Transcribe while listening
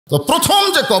তো প্রথম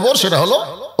যে কবর সেটা হলো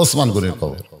ওসমান গনির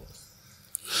কবর।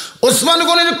 ওসমান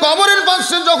গনির কবরের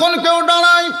পাশে যখন কেউ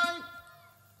দাঁড়ায়,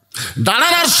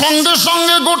 দাঁড়ানোর সঙ্গে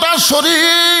সঙ্গে গোটা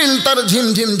শরীর তার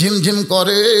ঝিমঝিম ঝিমঝিম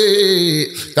করে,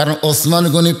 কারণ ওসমান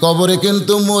গনি কবরে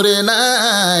কিন্তু মরে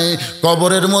নাই,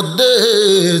 কবরের মধ্যে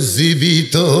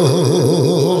জীবিত।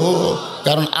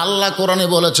 কারণ আল্লাহ কোরআনে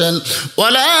বলেছেন,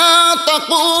 ওয়ালা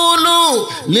তাকুলু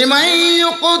লিমান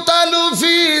ইউকতালু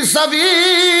ফি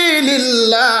সাবিলিল্লাহি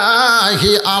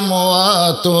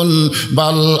আমওয়াতুন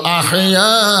বাল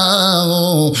আহইয়াউ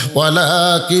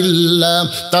ওয়ালাকিন লা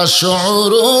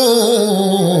তাশউরুন।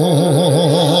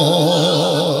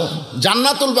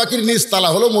 জান্নাতুল বাকির নিচতলা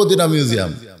হলো মদিনা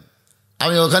মিউজিয়াম।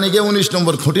 আমি ওখানে গিয়ে 19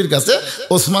 নম্বর খুঁটির কাছে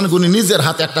ওসমান গনি নিজের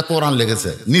হাতে একটা কোরআন লিখেছে,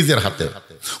 নিজের হাতে।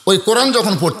 ওই কোরআন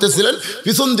যখন পড়তেছিলেন,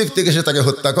 পিছন দিক থেকে সে তাকে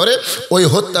হত্যা করে, ওই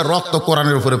হত্যার রক্ত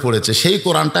কোরআনের উপরে পড়েছে। সেই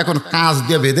কোরআনটা এখন কাঁচ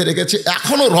দিয়ে বেঁধে রেখেছে,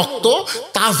 এখনো রক্ত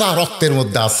তাজা রক্তের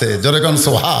মধ্যে আছে। জোরে কোন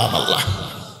সুবহানাল্লাহ।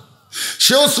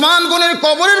 সে ওসমান গনির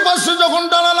কবরের পাশে যখন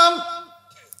দাঁড়ালাম,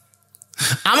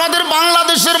 আমাদের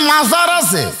বাংলাদেশের মাজার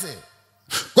আছে,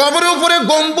 কবরের উপরে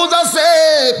গম্বুজ আছে,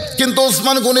 কিন্তু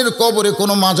ওসমান গনির কবরে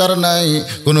কোনো মাজার নাই,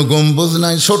 কোনো গম্বুজ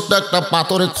নাই। ছোট্ট একটা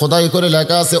পাথরে খোদাই করে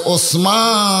লেখা আছে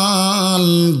ওসমান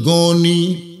গনি।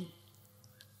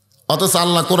 অথচ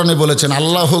আল্লাহ কোরআনে বলেছেন,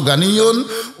 আল্লাহু গানিয়ুন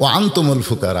ওয়া আনতুমুল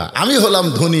ফুকারা, আমি হলাম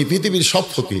ধনী, পৃথিবীর সব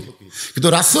ফকির। কিন্তু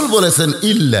রাসূল বলেছেন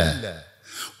ইল্লা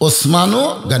ওসমানও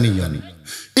গানিয়ুন,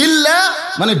 ইল্লা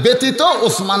মানে ব্যতীত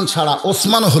ওসমান ছাড়া,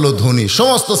 ওসমান হলো ধনী।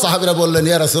 সমস্ত সাহাবীরা বললেন,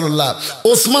 ইয়া রাসূলুল্লাহ,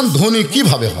 ওসমান ধনী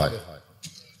কিভাবে হয়?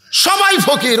 সবাই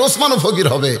ফকির, ওসমানও ফকির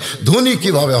হবে, ধনী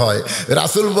কিভাবে হয়?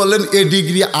 রাসূল বললেন, এ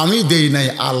ডিগ্রি আমি দেই নাই,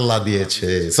 আল্লাহ দিয়েছে।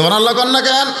 সুবহানাল্লাহ কন না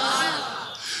কেন?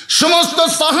 সমস্ত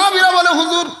সাহাবীরা বলে,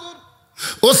 হুজুর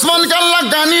ওসমানকে আল্লাহ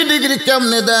গানি ডিগ্রি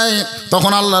কেমনে দেয়?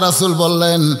 তখন আল্লাহ রাসূল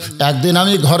বললেন, একদিন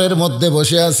আমি ঘরের মধ্যে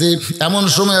বসে আছি, এমন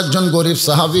সময় একজন গরিব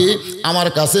সাহাবী আমার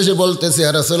কাছে এসে বলতেছে,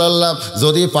 ইয়া রাসূলুল্লাহ,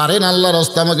 যদি পারেন আল্লাহর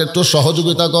রাস্তা আমাকে একটু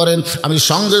সহযোগিতা করেন। আমি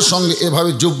সঙ্গে সঙ্গে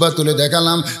এভাবে জুব্বা তুলে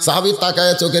দেখালাম। সাহাবী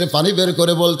তাকায় চোখের পানি বের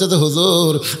করে বলতেছে,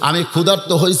 হুজুর আমি ক্ষুধার্ত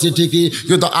হয়েছি ঠিকই,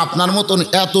 কিন্তু আপনার মতন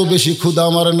এত বেশি ক্ষুধা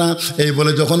আমার না। এই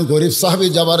বলে যখন গরিব সাহাবী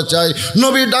যাবার চাই,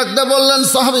 নবী ডাকতে বললেন,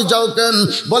 সাহাবী যাও কেন?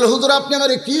 বলে, হুজুর আপনি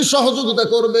আমারে কি সহযোগিতা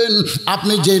করবেন?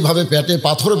 আপনি যেইভাবে পেটে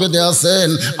পাথর বেঁধে আছেন,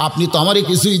 আপনি তো আমারই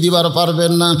কিছুই দিবার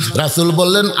পারবেন না। রাসূল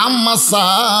বললেন, আম্মা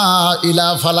সাইলা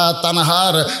ফালা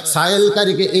তানহার,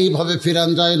 সাইলকারীকে এইভাবে ফিরান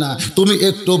যায় না, তুমি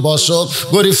একটু বসো।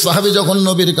 গরিব সাহাবী যখন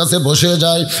নবীর কাছে বসে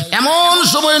যায়, এমন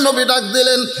সময় নবী ডাক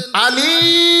দিলেন, আলী।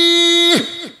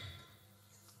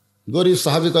 গরিব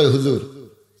সাহাবী কয়, হুজুর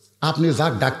আপনি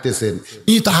যাক ডাকতেছেন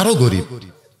ই তো আরো গরিব।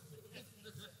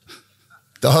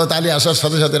 হযরত আলী আসার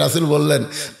সাথে সাথে রাসূল বললেন,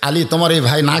 আলী তোমার এই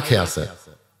ভাই না খেয়ে আছে।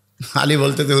 আলী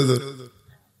বলতেছে, হুজুর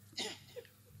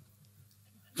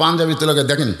পাঞ্জাবি তোলাকে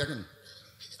দেখেন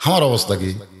আমার অবস্থা কি,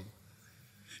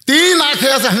 তুই না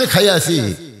খেয়ে আছে, আমি খাইয়ে আছি।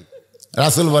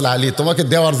 রাসূল বলে, আলী তোমাকে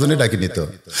দেওয়ার জন্য ডাকিনি তো,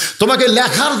 তোমাকে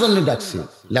লেখার জন্য ডাকছি,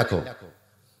 লেখো।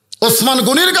 ওসমান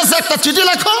গনির কাছে একটা চিঠি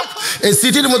লেখো, এই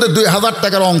চিঠির মধ্যে 2000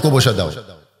 টাকার অঙ্ক বসে দাও,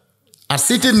 আর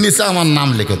চিঠির নিচে আমার নাম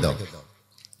লিখে দাও।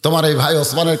 তোমার এই ভাই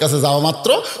ওসমানের কাছে যাওয়া মাত্র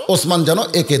ওসমান যেন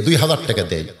একে 2000 টাকা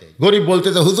দেয়। গরিব বলতে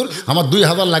যে, হুজুর আমার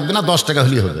 2000 লাগবে না, 10 টাকা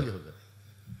হলেই হবে।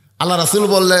 আল্লাহ রাসূল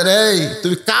বললেন, এই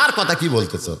তুমি কার কথা কি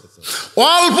বলতেছ?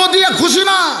 অল্প দিয়ে খুশি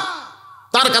না,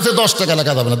 তার কাছে 10 টাকা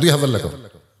লেখা যাবে না, 2000 লেখো।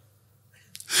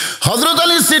 হযরত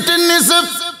আলী চিঠির নিচে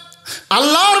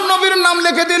আল্লাহর নবীর নাম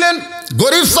লিখে দিলেন।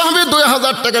 গরিব সাহাবী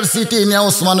 2000 টাকার চিঠি নিয়ে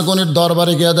ওসমান গনির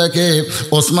দরবারে গিয়ে দেখে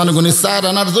ওসমান গনি 4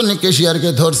 আনার জন্য কেশিয়ারকে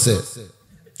ধরছে।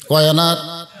 কয় আনার?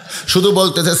 শুধু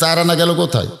বলতেছে 4 আনা গেল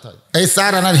কোথায়? এই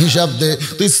 4 আনার হিসাব দে,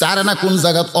 তুই 4 আনা কোন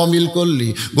জায়গাত অমিল করলি?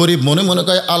 গরিব মনে মনে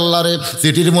কয়, আল্লাহ রে,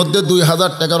 চিঠির মধ্যে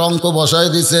 2000 টাকার অঙ্ক বসায়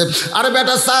দিছে, আরে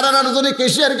বেটা 4 আনার জন্য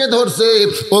কেশিয়ারকে ধরছে,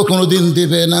 ও কোনোদিন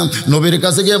দিবে না। নবীর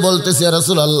কাছে গিয়ে বলতেছে, ইয়া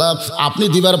রাসূলুল্লাহ আপনি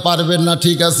দিবার পারবেন না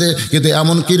ঠিক আছে, কিন্তু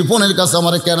এমন কৃপণের কাছে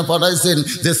আমারে কেন পাঠাইছেন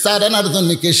যে 4 আনার জন্য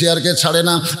কেশিয়ারকে ছাড়ে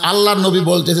না? আল্লাহর নবী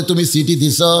বলতেছে, তুমি চিঠি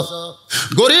দিছ?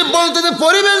 গরিব বলতেছে,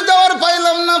 পরিবেশ দেওয়ার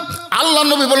পাইলাম না। আল্লাহ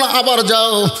নবী বললেন, আবার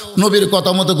যাও। নবীর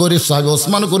কথা মতো গরিব সাহেব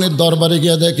ওসমান গনির দরবারে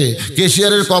গিয়ে দেখে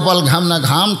কেশিয়ারের কপাল ঘাম না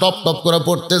ঘাম টপ টপ করে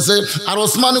পড়তেছে, আর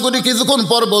ওসমান গনি কিছুক্ষণ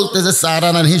পর বলতেছে, 4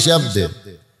 আনার হিসাব দে,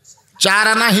 4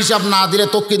 আনা হিসাব না দিলে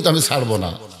তো কিন্তু আমি ছাড়বো না।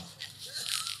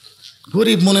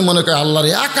 গরিব মনে মনে করে, আল্লাহর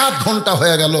 1/2 ঘন্টা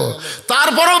হয়ে গেল,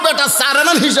 তারপরেও বেটা 4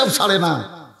 আনার হিসাব ছাড়ে না,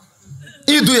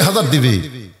 এই 2000 দিবি।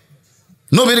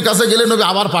 নবীর কাছে গেলে নবী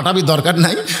আবার পাঠাবি, দরকার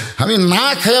নাই, আমি না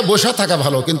খেয়ে বসে থাকা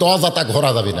ভালো, কিন্তু অযথা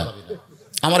ঘোরা যাবি না।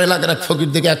 আমার এলাকার এক ফকির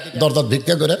দিকে 1 দরজা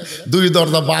ভিক্ষা করে 2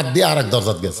 দরজা বাদ দিয়ে আর 1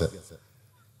 দরজা গেছে।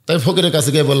 তাই ফকিরের কাছে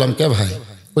গিয়ে বললাম, কে ভাই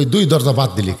ওই 2 দরজা বাদ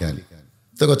দিলি কেন?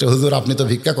 তো বলছে, হুজুর আপনি তো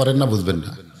ভিক্ষা করেন না, বুঝবেন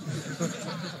না।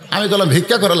 আমি বললাম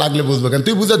ভিক্ষা করে লাগলে বুঝবো কেন,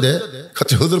 তুই বুঝে দে।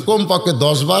 হুজুর কমপক্ষে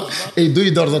 10 বার এই 2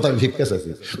 দরজাতে আমি ভিক্ষা চাইছি,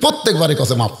 প্রত্যেকবারই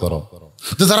কাছে মাফ করো।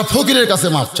 তো যারা ফকিরের কাছে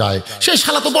মাফ চায় সেই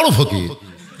শালা তো বড় ফকির।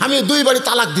 আমি 2 বাড়ি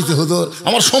তালাক দিছি হুজুর,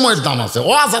 আমার সময়ের দাম আছে,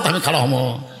 ও আজাদ আমি খাড়া হবো।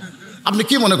 আপনি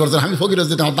কি মনে করছেন আমি ফকিরের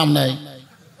যদি আমার দাম নেই?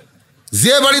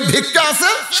 যে বাড়ির ভিক্ষা আছে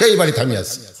সেই বাড়িতে আমি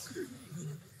আছি।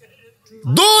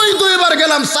 2 বার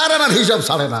গেলাম, 4 আনার হিসাব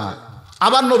ছাড়ে না।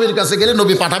 আবার নবীর কাছে গেলে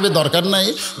নবী পাঠাবে, দরকার নাই,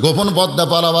 গোপন পদ্মা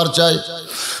পালাবার চাই।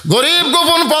 গরিব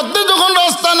গোপন পদ্মে যখন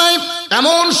রাস্তা নাই,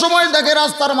 এমন সময় দেখে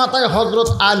রাস্তার মাথায় হযরত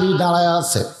আলী দাঁড়ায়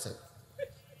আছে।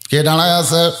 কে দাঁড়ায়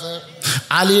আছে?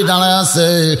 আলী দাঁড়ায় আছে।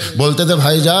 বলতেছে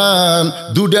ভাইজান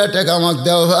 2 টাকা আমাকে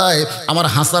দাও ভাই, আমার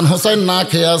হাসান হোসেন না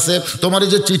খেয়ে আছে, তোমার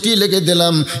যে চিঠি লিখে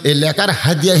দিলাম এই লেখার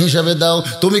হাদিয়া হিসাবে দাও,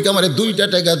 তুমি কি আমার 2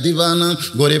 টাকা দিবা না?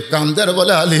 গরিব কামদার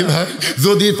বলে আলী ভাই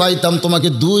যদি পাইতাম তোমাকে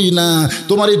 2 না,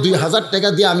 তোমার এই 2000 টাকা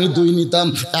দিয়ে আমি 2 নিতাম,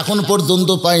 এখন পর্যন্ত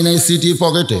পাই নাই চিঠি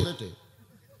পকেটে।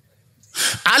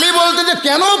 আলী বলতে যে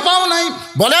কেন পাও নাই?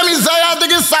 বলে আমি যাই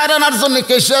দেখি 4 আনার জন্য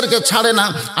কেশিয়ারকে ছাড়ে না,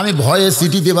 আমি ভয়ে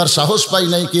চিঠি দেবার সাহস পাই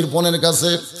নাই কৃপণের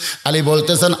কাছে। আলী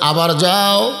বলতেছেন আবার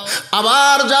যাও,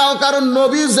 আবার যাও, কারণ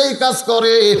নবী যেই কাজ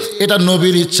করে এটা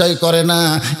নবীর ইচ্ছাই করে না,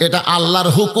 এটা আল্লাহর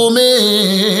হুকুমে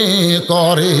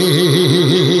করে।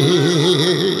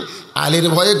 আলীর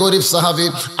ভয়ে গরিব সাহাবী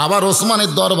আবার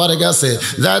ওসমানের দরবারে গেছে,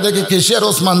 যা দেখে কেশিয়ার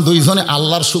ওসমান 2 জনে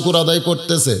আল্লাহর শুকর আদায়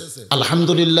করতেছে।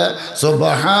 আলহামদুলিল্লাহ,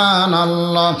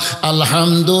 সুবহানাল্লাহ,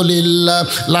 আলহামদুলিল্লাহ,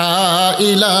 লা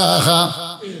ইলাহা,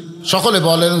 সকলে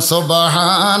বলেন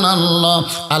সুবহানাল্লাহ,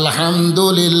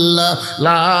 আলহামদুলিল্লাহ,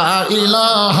 লা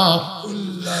ইলাহা,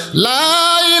 লা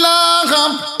ইলাহা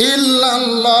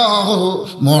ইল্লাল্লাহ,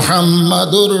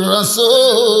 মুহাম্মাদুর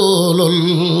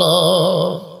রাসূলুল্লাহ।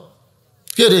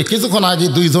 কে রে, কিছুক্ষণ আগে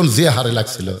 2 জন যে হারে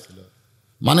লাগছিল,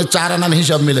 মানে 4 আনার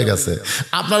হিসাব মিলে গেছে।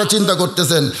 আপনারা চিন্তা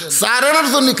করতেছেন 4 আনার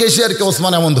জন্য কেশিয়ারকে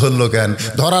ওসমান এমন ধরলো কেন?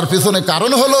 ধরার পিছনে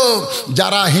কারণ হলো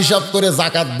যারা হিসাব করে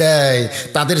যাকাত দেয়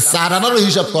তাদের 4 আনারও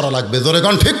হিসাব করা লাগবে। জোরে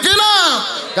কোন ঠিক কিনা?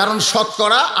 কারণ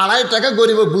শতকরা 2.5 টাকা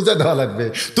গরিবকে বুঝে দেওয়া লাগবে।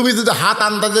 তুমি যদি হাত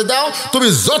আন্দাজে দাও, তুমি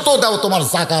যত দাও তোমার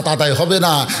যাকাত আদায় হবে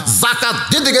না। যাকাত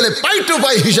দিতে গেলে পাই টু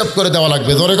পাই হিসাব করে দেওয়া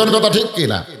লাগবে। জোরে কোন কথা ঠিক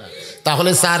কিনা?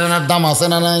 তাহলে 4 আনার দাম আছে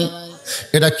না নাই?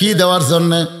 এটা কি দেওয়ার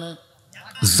জন্যে?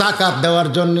 যাকাত দেওয়ার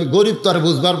জন্য। গরিব তো আর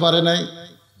বুঝবার পারে নাই।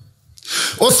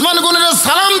 ওসমান গনির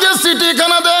সালাম দিয়ে চিঠি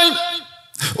খানা দেয়।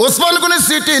 ওসমান গনি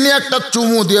চিঠি নিয়ে একটা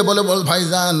চুমু দিয়ে বলে বল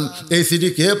ভাইজান এই চিঠি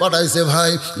কে পাঠাইছে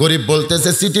ভাই? গরিব বলতেছে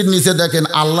চিঠির নিচে দেখেন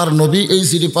আল্লাহর নবী এই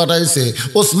চিঠি পাঠাইছে।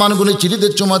 ওসমান গনি চিঠিতে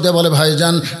চুমা দিয়ে বলে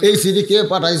ভাইজান এই চিঠি কে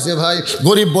পাঠাইছে ভাই?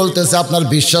 গরিব বলতেছে আপনার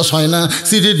বিশ্বাস হয় না,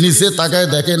 চিঠির নিচে তাকায়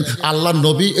দেখেন আল্লাহর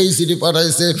নবী এই চিঠি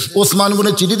পাঠাইছে। ওসমান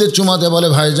গনি চিঠিতে চুমা দিয়ে বলে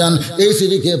ভাইজান এই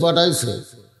চিঠি কে পাঠাইছে?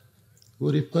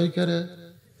 গরিব কই করে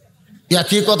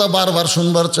একই কথা বারবার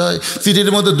শুনবার চাই। চিঠির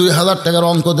মধ্যে 2000 টাকার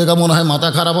অঙ্ক দেখা মনে হয় মাথা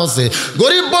খারাপ আছে।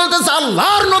 গরিব বলতেছে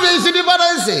আল্লাহর নবী এই চিঠি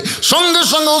পাঠাইছে। সঙ্গে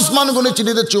সঙ্গে ওসমান গনি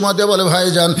চিঠিতে চুমা দিয়ে বলে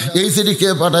ভাইজান এই চিঠি কে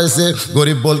পাঠাইছে?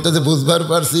 গরিব বলতেছে বুঝবার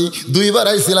পারছি, 2 বার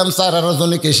আইছিলাম 4 আনার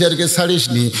জন্য কেশিয়ারকে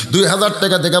ছাড়িসনি, 2000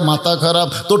 টাকা দেখা মাথা খারাপ,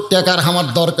 তোর টাকার আমার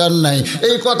দরকার নাই।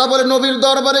 এই কথা বলে নবীর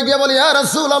দরবারে গিয়ে বলি ইয়া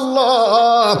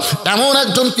রাসূলুল্লাহ এমন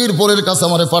একজন কৃপণের কাছে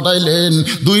আমারে পাঠাইলেন,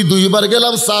 2 বার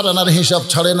গেলাম 4 আনার হিসাব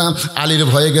ছাড়ে না। আলীর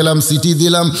ভয়ে গেলাম, চিঠি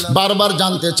দিলাম, বারবার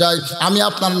জানতে চাই, আমি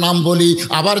আপনার নাম বলি,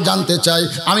 আবার জানতে চাই,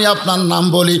 আমি আপনার নাম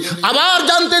বলি, আবার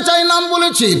জানতে চাই, নাম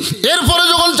বলেছি। এরপরে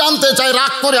যখন জানতে চাই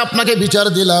রাগ করে আপনাকে বিচার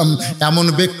দিলাম। এমন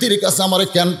ব্যক্তির কাছে আমারে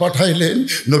কেন পাঠাইলেন?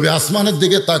 নবী আসমানের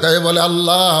দিকে তাকায় বলে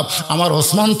আল্লাহ আমার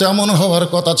ওসমান তো এমন হওয়ার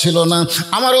কথা ছিল না,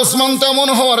 আমার ওসমান তো এমন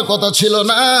হওয়ার কথা ছিল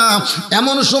না।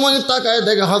 এমন সময় তাকায়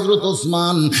দেখে হযরত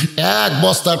ওসমান 1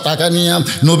 বস্তা টাকা নিয়ে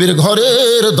নবীর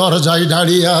ঘরের দরজায়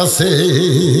দাঁড়িয়ে আছে।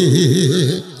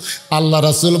 আল্লাহ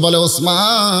রাসূল বলে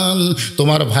ওসমান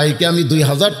তোমার ভাইকে আমি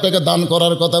 2000 টাকা দান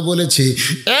করার কথা বলেছি,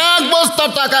 1 বস্তা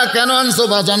টাকা কেন আনছো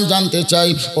বাজান জানতে চাই।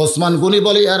 ওসমান গনি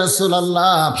বলে ইয়া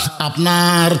রাসূলুল্লাহ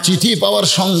আপনার চিঠি পাওয়ার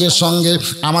সঙ্গে সঙ্গে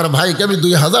আমার ভাইকে আমি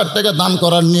 2000 টাকা দান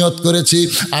করার নিয়ত করেছি,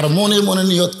 আর মনে মনে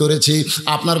নিয়ত করেছি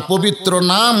আপনার পবিত্র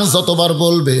নাম যতবার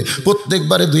বলবে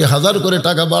প্রত্যেকবারে 2000 করে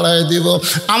টাকা বাড়ায় দিব।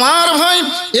 আমার ভাই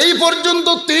এই পর্যন্ত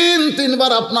 3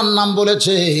 বার আপনার নাম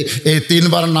বলেছে, এই 3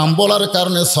 বার নাম বলার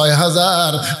কারণে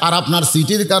 6000 আর আপনার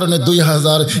সিটির কারণে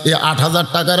 2000, এই 8000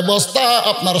 টাকার বস্তা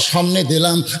আপনার সামনে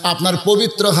দিলাম, আপনার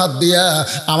পবিত্র হাত দিয়া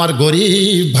আমার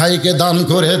গরিব ভাইকে দান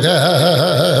করে দেয়।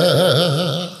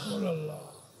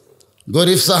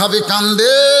 গরিব সাহাবী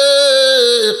কান্দে,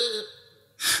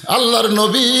 আল্লাহর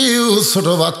নবী ছোট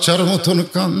বাচ্চার মতন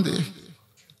কান্দে।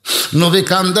 নবী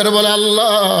কান্দের বলে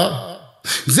আল্লাহ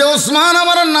যে ওসমান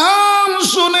আমার নাম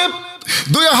শুনে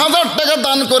 2000 টাকা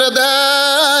দান করে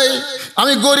দেয়।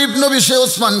 আমি গরিব নবী সে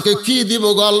ওসমানকে কি দিব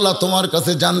গো আল্লাহ তোমার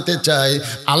কাছে জানতে চাই।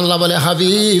 আল্লাহ বলে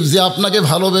হাবিব যে আপনাকে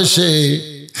ভালোবেসে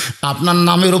আপনার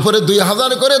নামের উপরে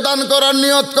 2000 করে দান করার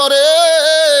নিয়ত করে,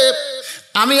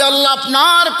 আমি আল্লাহ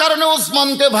আপনার কারণে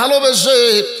ওসমানকে ভালোবেসে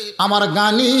আমার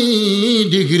গানি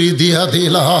ডিগ্রি দিয়া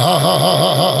দিলাম।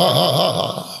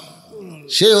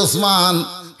 সে ওসমান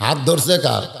হাত ধরছে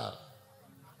কার?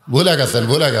 ভুলে গেছেন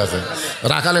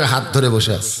রাখালের হাত ধরে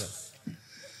বসে আছে।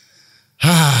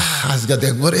 আজকে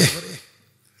দেখবো রে,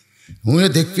 মনে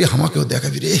দেখবি আমাকেও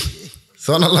দেখাবি রে।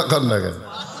 সোনাল্লাহ কন্যা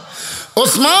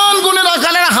ওসমান গুনে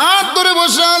রাখালের হাত ধরে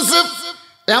বসে আছে।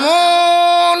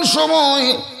 এমন সময়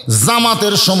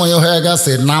জামাতের সময় হয়ে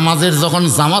গেছে, নামাজের যখন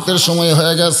জামাতের সময়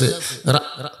হয়ে গেছে,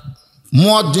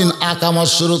 মুয়াজ্জিন আকামত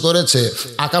শুরু করেছে।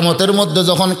 আকামতের মধ্যে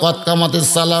যখন কদ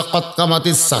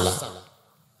কামাতিস সালাহ,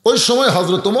 ওই সময়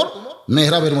হযরত ওমর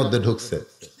মেহরাবের মধ্যে ঢুকছে।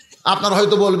 আপনারা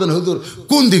হয়তো বলবেন হুজুর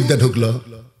কোন দিক দিয়ে ঢুকলো?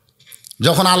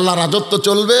 যখন আল্লাহ রাজত্ব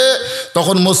চলবে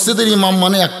তখন মসজিদের ইমাম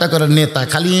মানে একটা করে নেতা,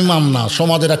 খালি ইমাম না,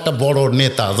 সমাজের একটা বড়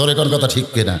নেতা। জোরে কোন কথা ঠিক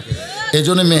কিনা? এই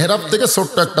জন্য মেহরাব থেকে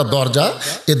ছোট্ট একটা দরজা,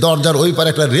 এই দরজার ওই পারে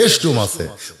একটা রেস্ট রুম আছে।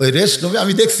 ওই রেস্ট রুমে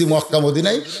আমি দেখছি মক্কা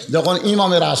মদিনায় যখন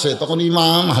ইমামেরা আসে তখন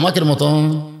ইমাম হামাকের মতো,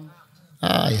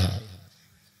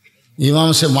 ইমাম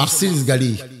সে মার্সিডিজ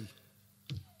গাড়ি,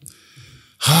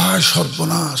 হায়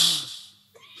সর্বনাশ,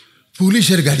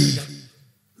 পুলিশের গাড়ি।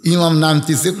 ইমাম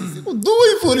নামতিছে, 2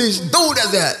 পুলিশ দৌড়ে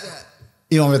যায়,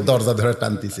 ইমামের দরজা ধরে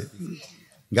টানতিছে,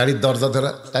 গাড়ির দরজা ধরে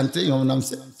টানছে, ইমাম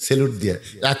নামছে, সেলুট দিয়ে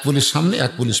 1 পুলিশ সামনে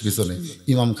 1 পুলিশ পিছনে,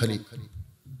 ইমাম খালি।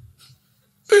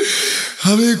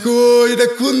 আমি কই এটা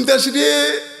কোন দেশ রে?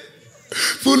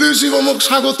 পুলিশ ইমামক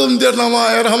স্বাগতম দিয়ে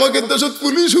নামায়, আর আমাকে দেশত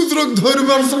পুলিশ উদ্রক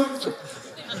ধরবার।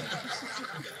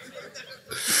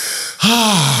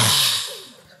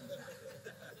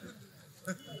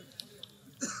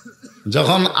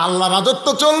 যখন আল্লাহ রাজত্ব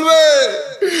চলবে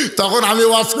তখন আমি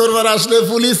ওয়াজ করবার আসলে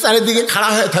পুলিশ চারিদিকে খাড়া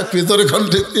হয়ে থাকবি, তোর এখন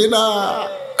ঠিক না।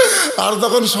 আর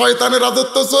যখন শয়তানের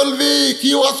রাজত্ব চলবি, কি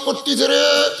ওয়াজ করতিস রে,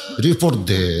 রিপোর্ট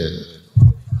দে।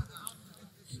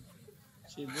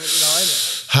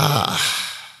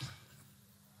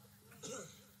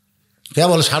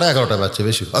 কেবল 11:30 বাজছে,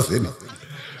 বেশি বাজেনি।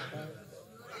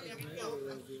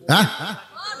 হ্যাঁ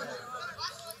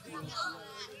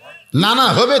না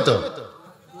হবে তো।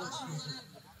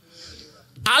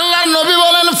 আল্লাহর নবী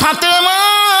বলেন ফাতেমা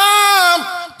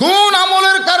কোন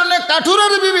আমলের কারণে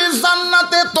কাঠুরের বিবি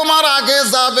জান্নাতে তোমার আগে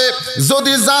যাবে,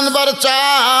 যদি জানবার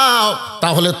চাও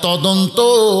তাহলে তদন্ত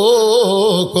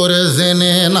করে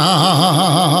জেনে না।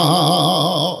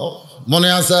 মনে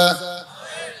আছে?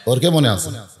 ওর কে মনে আছে?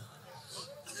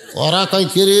 ওরা কয়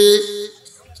কিরে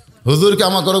হুজুরকে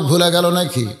আমাকে ভুলে গেল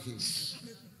নাকি?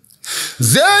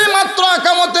 যেই মাত্র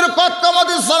আকামতের কদ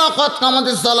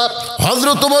কামাতিস সালাত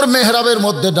হযরত ওমর মেহরাবের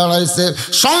মধ্যে দাঁড়াইছে,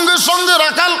 সঙ্গে সঙ্গে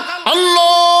রাখাল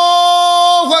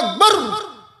আল্লাহু আকবার,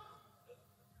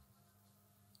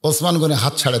 ওসমান গনি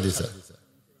হাত ছাড়া দিছে।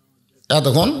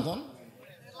 এতক্ষণ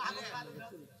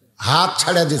হাত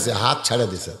ছাড়া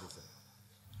দিছে।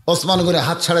 ওসমান গনি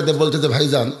হাত ছাড়া দিয়ে বলতে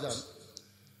ভাইজান,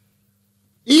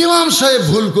 ইমাম সাহেব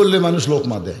ভুল করলে মানুষ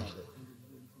লোকমা দেয়,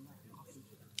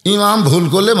 ইমাম ভুল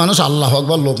করলে মানুষ আল্লাহু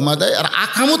আকবার লোকমা দেয়, আর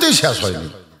আকামতেই শেষ হয়নি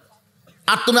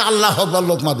আর তুমি আল্লাহু আকবার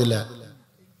লোকমা দিলে।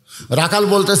 রাখাল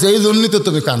বলতেছে এই জন্যই তো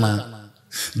তুমি কানা,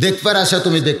 দেখবার আসে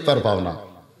তুমি দেখবার পাও না,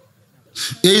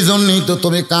 এই জন্যই তো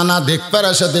তুমি কানা, দেখবার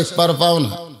আসে দেখবার পাও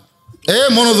না।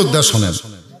 মনোযোগ দিয়ে শোনেন।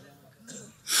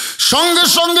 সঙ্গে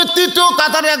সঙ্গে তৃতীয়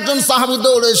কাতারে একজন সাহাবী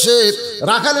দৌড়ে এসে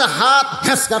রাখালের হাত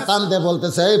ফেঁসকা টান দিয়ে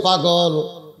বলতেছে, এই পাগল,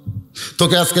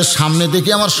 তোকে আজকে সামনে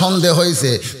দেখি আমার সন্দেহ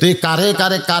হয়েছে, তুই কারে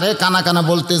কারে কারে কানা কানা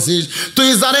বলতেছিস, তুই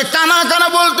যারে কানা কানা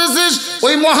বলতেছিস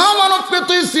ওই মহামানবকে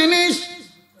তুই চিনিস?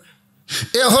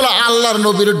 এ হলো আল্লাহর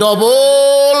নবীর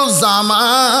ডবল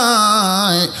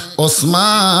জামাই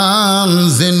ওসমান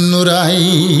জিন্নুরাই।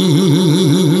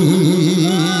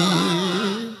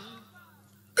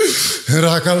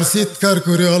 রাখাল চিৎকার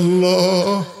করে আল্লাহ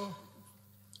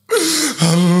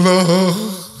আল্লাহ,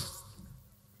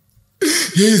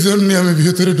 এই জন্য আমি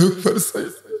ভিতরে ঢুকবার চাই।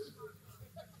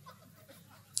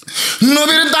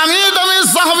 নবীর দামি দামি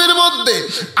সাহাবীর মধ্যে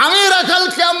আমি রাখাল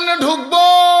কেমনে ঢুকবো?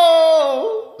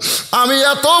 আমি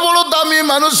এত বড় দামি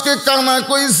মানুষকে কানা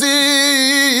কইছি,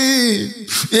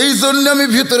 এই জন্য আমি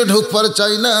ভিতরে ঢুকবার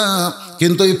চাই না,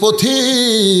 কিন্তু এই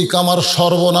পথিক আমার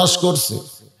সর্বনাশ করছে।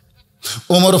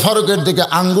 ওমর ফারুকের দিকে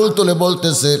আঙ্গুল তুলে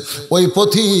বলতেছে, ওই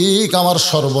পথিক আমার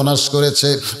সর্বনাশ করেছে।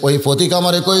 ওই পথিক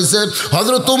আমারে কইছে,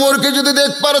 হযরত ওমরকে যদি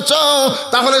দেখবার চাও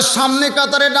তাহলে সামনে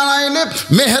কাতারে দাঁড়াইলে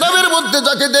মেহরাবের মধ্যে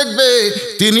যাকে দেখবে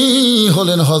তিনি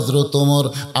হলেন হযরত ওমর।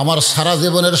 আমার সারা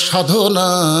জীবনের সাধনা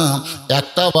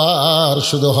একটা বার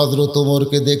শুধু হযরত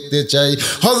ওমরকে দেখতে চাই।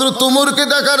 হযরত ওমরকে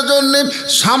দেখার জন্যে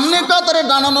সামনে কাতারে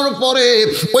দাঁড়ানোর পরে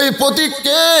ওই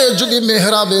পথিককে যদি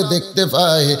মেহরাবে দেখতে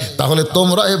পাই তাহলে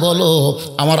তোমরাই বলো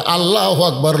আমার আল্লাহু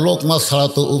আকবার লোকমা ছাড়া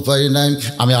তো উপায় নাই।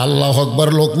 আমি আল্লাহু আকবার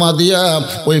লোকমা দিয়া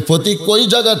ওই পথিক ওই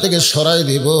জায়গা থেকে সরাই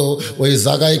দিব, ওই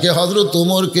জায়গায়কে হযরত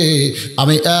ওমরকে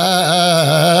আমি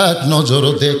এক নজর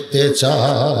দেখতে চাই।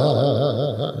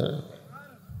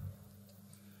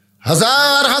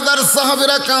 হাজার হাজার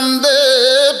সাহাবীরা কান্দে,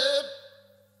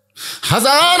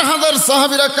 হাজার হাজার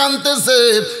সাহাবীরা কাঁদতেছে।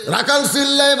 রাখাল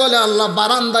চিল্লায় বলে, আল্লাহ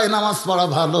বারান্দায় নামাজ পড়া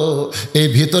ভালো, এই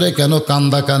ভিতরে কেন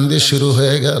কান্দা কান্দি শুরু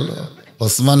হয়ে গেল?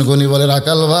 ওসমান গনি বলে,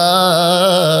 রাখাল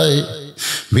ভাই,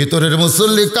 ভিতরের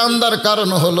মুসল্লি কান্দার কারণ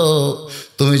হলো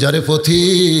তুমি যারে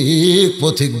পথিক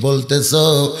পথিক বলতেছ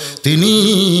তিনি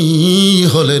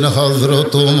হলেন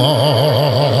হযরত ওমর।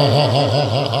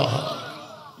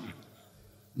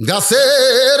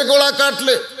 গাছের গোড়া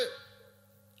কাটলে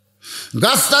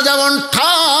গাছটা যেমন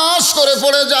ঠাস করে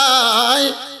পড়ে যায়,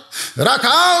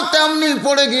 রাখাল তেমনি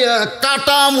পড়ে গিয়া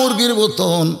কাটা মুরগির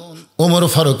মতন ওমর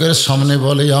ফারুকের সামনে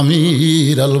বলে,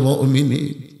 আমির আল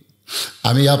মুমিনিন,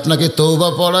 আমি আপনাকে তওবা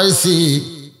পড়াইছি,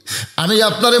 আমি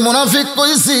আপনারে মুনাফিক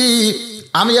কইছি,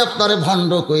 আমি আপনারে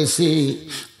ভণ্ড কইছি,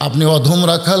 আপনি অধম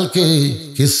রাখালকে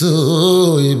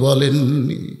কিছুই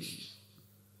বলেননি।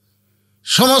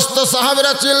 সমস্ত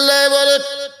সাহাবীরা চিল্লায় বলে,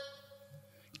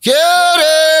 কে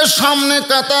রে সামনে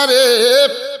কাতারে,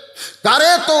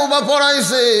 কারে তওবা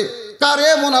পড়াইছে, কারে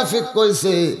মুনাফিক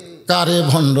কইছে, কারে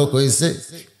ভণ্ড কইছে,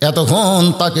 এতক্ষণ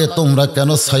তাকে তোমরা কেন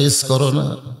সাইজ করো না?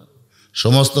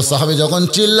 সমস্ত সাহাবী যখন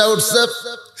চিল্লা উঠছে,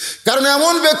 কারণ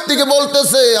এমন ব্যক্তিকে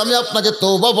বলতেছে আমি আপনাকে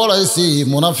তওবা পড়াইছি,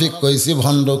 মুনাফিক কইছি,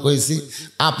 ভণ্ড কইছি,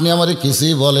 আপনি আমারে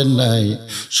কিছুই বলেন নাই।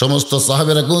 সমস্ত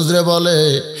সাহাবীরা গুজরে বলে,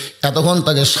 এতক্ষণ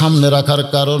তাকে সামনে রাখার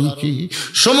কারণ কি?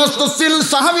 সমস্ত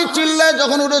সাহাবী চিল্লায়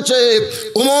যখন উঠেছে,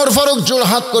 ওমর ফারুক জোড়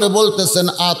হাত করে বলতেছেন,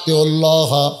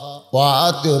 আতিউল্লাহ ওয়া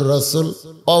আতিউর রাসূল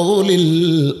ওয়া উলিল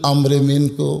আমরি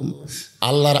মিনকুম,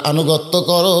 আল্লাহর আনুগত্য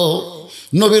করো,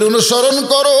 নবীর অনুসরণ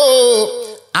করো।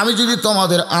 আমি যদি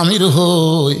তোমাদের আমির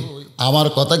হই আমার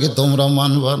কথা কি তোমরা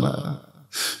মানবা না?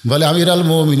 বলে, আমির আল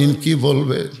মুমিনিন কি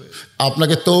বলবে?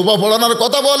 আপনাকে তওবা পড়ানোর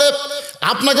কথা বলে,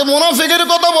 আপনাকে মুনাফিকের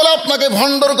কথা বলে, আপনাকে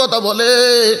ভণ্ডর কথা বলে।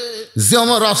 যে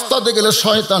আমার রাস্তাতে গেলে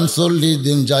শয়তান 40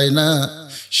 দিন যায় না,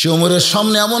 সে ওমরের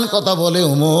সামনে এমন কথা বলে,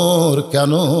 ওমর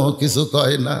কেন কিছু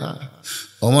কয় না?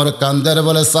 ওমর কান্দার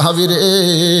বলে, সাহাবী রে,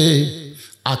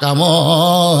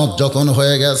 আকামত যখন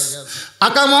হয়ে গেছে,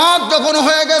 আকামত যখন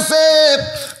হয়ে গেছে,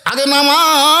 আগে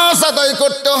নামাজ আদায়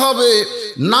করতে হবে,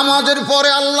 নামাজের পরে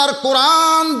আল্লাহর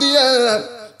কোরআন দিয়ে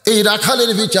এই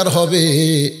রাখালের বিচার হবে।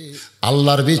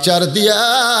 আল্লাহর বিচার দিয়া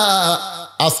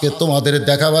আজকে তোমাদের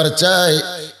দেখাবার চাই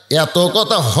এত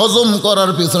কথা হজম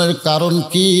করার পিছনের কারণ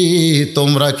কি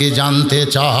তোমরা কি জানতে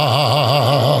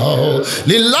চাও?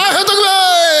 লিল্লাহি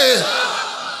তাকবীর।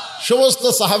 সমস্ত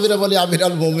সাহাবীরা বলে, আমির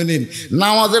আল মুমিনিন,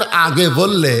 নামাজের আগে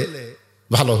বললে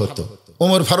ভালো হতো।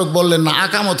 ওমর ফারুক বললেন, না,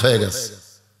 আকামত হয়ে গেছে,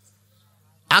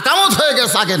 আকামত হয়ে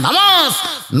গেছে, আগে নামাজ,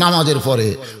 নামাজের পরে।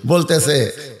 বলতেছে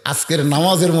আজকের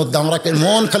নামাজের মধ্যে আমরা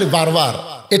মন খালি বারবার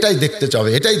এটাই দেখতে চাবে,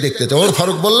 এটাই দেখতে চাবে। ওমর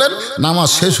ফারুক বললেন, নামাজ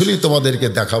শেষ হলেই তোমাদেরকে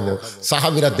দেখাবো।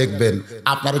 সাহাবীরা দেখবেন,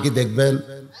 আপনারা কি দেখবেন?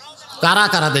 কারা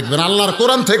কারা দেখবেন? আল্লাহর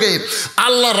কোরআন থেকে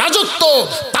আল্লাহর রাজত্ব,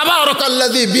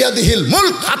 তাবারাকাল্লাযী বিয়াদিহিল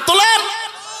মুলক, হাত তোলেন,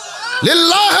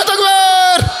 লিল্লাহি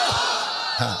তাকবীর।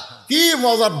 কি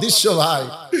মজার দৃশ্য ভাই!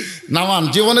 নামান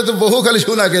জীবনে তো বহু খালি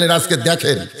শোনা গেলেন, আজকে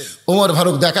দেখেন ওমর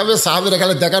ফারুক দেখাবে, সাহাবীরা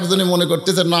খালি দেখার জন্য মনে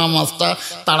করতেছে নামাজটা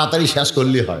তাড়াতাড়ি শেষ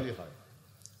করলেই হয়।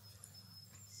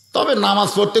 তবে নামাজ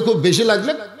পড়তে খুব বেশি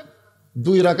লাগলে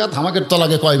 2 রাকাত। হামাকের তো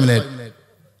লাগে কয় মিনিট?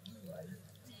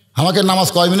 হামাকের নামাজ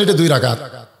কয় মিনিটে 2 রাকাত?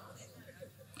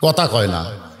 কথা কয় না,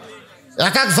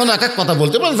 এক একজন এক এক কথা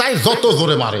বলতে পারে, যাই যত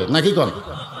জোরে মারে নাকি কন।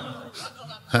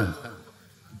 হ্যাঁ,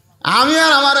 আমি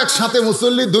আর আমার একসাথে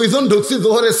মুসল্লি 2 জন ঢুকছি,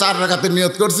 জোহরে 4 রাকাতের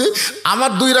নিয়ত করছি,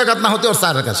 আমার 2 রাকাত না হতে ওর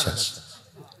 4 রাকাত শেষ।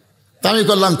 তা আমি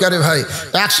করলাম, কে রে ভাই,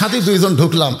 একসাথে 2 জন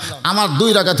ঢুকলাম, আমার 2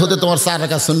 রাকাত হতে তোমার 4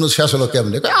 রাকাত সুন্নত শেষ হলো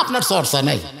কেমনে? আপনার চর্চা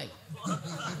নাই।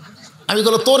 আমি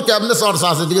বললাম, তোর কেমনে চর্চা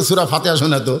আছে? দিকে সূরা ফাতিহা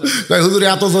শোনা তো। হুজুর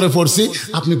এত জোরে পড়ছি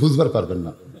আপনি বুঝবার পারবেন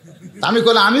না। আমি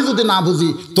বললাম, আমি যদি না বুঝি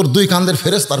তোর 2 কান্দের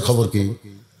ফেরেশতার খবর কি?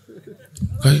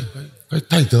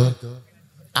 তাই তো।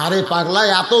 আরে পাগলা,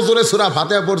 এত জোরে সূরা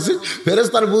ফাতিহা পড়ছি,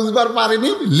 ফেরেশতার বুঝবার পারিনি,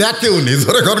 লেখেও নি।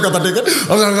 জোরে ঘর কথা ঠিক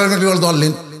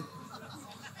ধরলেন।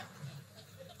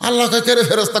 আল্লাহ কেড়ে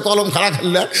ফেরেশতা কলম খাড়া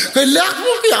খেললে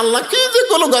লেখবো কি আল্লাহ কি যে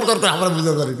কলম গড় করে আমরা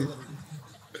বুঝতে পারিনি।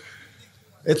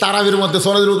 এই তারাবির মধ্যে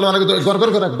সনাজির গড়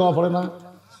করে এক দোয়া পড়ে না,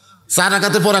 4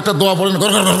 রাকাতে পর একটা দোয়া পড়ে না,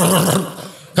 গড়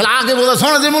তাহলে আগে বোঝা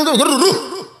সনাজির মধ্যে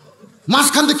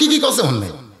মাঝখান থেকে কি করছে মনে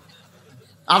নেই।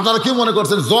 আপনারা কি মনে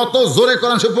করছেন যত জোরে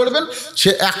কোরআন শরীফ পড়বেন সে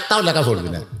একটাও লেখা পড়বি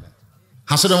না।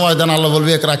 হাসরের ময়দান আল্লাহ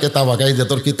বলবে একরা কেতাবাকা, এই যে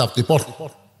তোর কিতাব তুই পড়,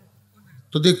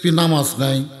 তো দেখবি নামাজ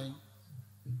নাই।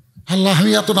 আল্লাহ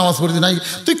আমি এত নামাজ পড়ছি নাই,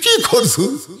 তুই কি করছু,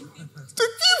 তুই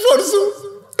কি পড়ছু,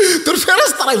 তোর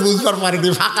ফেরেশতারাই বুঝবার পারিনি,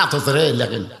 ফাঁকা তো রে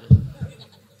লেখেন।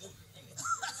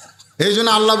 এই জন্য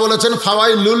আল্লাহ বলেছেন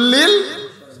ফাওয়াইলুল লিল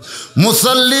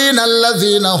মুসাল্লিন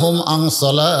আল্লাযীনা হুম আন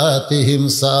সালাতিহিম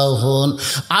সাহুন।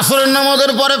 আসরের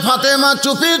নামাজের পরে ফাতেমা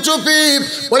চুপি চুপি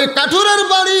ওই কাঠুরার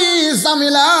বাড়ি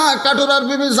জামিলা, কাঠুরার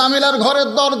বিবি জামিলার ঘরের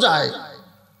দরজায়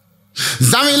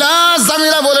জামিলা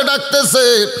জামিলা বলে ডাকতেছে।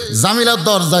 জামিলার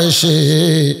দরজায় এসে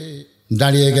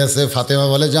দাঁড়িয়ে গেছে। ফাতেমা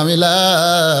বলে জামিলা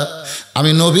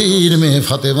আমি নবীর মেয়ে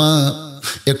ফাতেমা,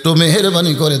 একটু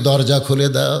মেহেরবানি করে দরজা খুলে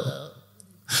দাও।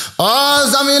 ও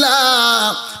জামিলা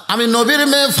আমি নবীর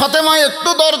মেয়ে ফাতেমা, একটু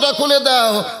দরজা খুলে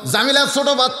দাও। জামিলা ছোট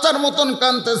বাচ্চার মতন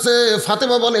কাঁদতেছে।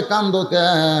 ফাতেমা বলে কান্দো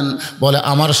কেন? বলে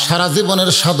আমার সারা জীবনের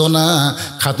সাধনা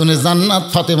খাতুনে জান্নাত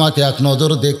ফাতেমাকে এক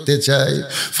নজর দেখতে চাই।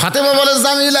 ফাতেমা বলে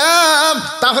জামিলা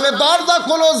তাহলে দরজা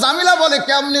খোলো। জামিলা বলে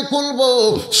কেমনি খুলবো,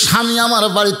 স্বামী আমার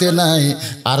বাড়িতে নাই,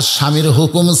 আর স্বামীর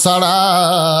হুকুম ছাড়া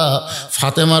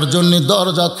ফাতেমার জন্য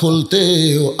দরজা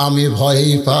খুলতেও আমি ভয়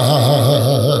পাই।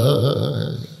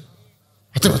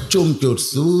 চমকে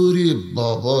উঠছে,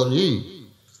 বাবা রে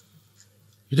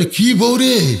এটা কি বউ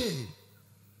রে,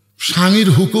 স্বামীর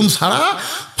হুকুম ছাড়া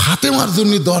ফাতেমার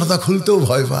জন্য দরজা খুলতেও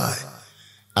ভয় পায়,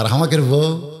 আর আমাকে বউ।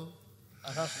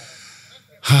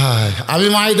 হায় আমি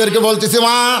মায়েদেরকে বলতেছি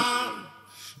মা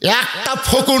একটা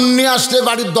ফকুন নিয়ে আসলে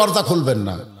বাড়ির দরজা খুলবেন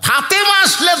না। ফাতেমা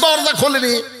আসলে দরজা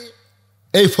খোলেনি।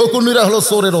 এই ফকুনিরা হলো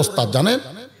চোরের ওস্তাদ, জানেন?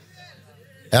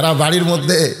 এরা বাড়ির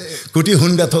মধ্যে কুটি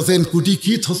হুন্ডা থসেন, কুটি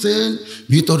কি থসেন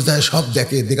ভিতর যায় সব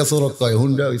দেখে, দেখা চোরক কয়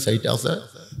হুন্ডা ওই সাইডে আছে,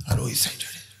 আর ওই সাইডে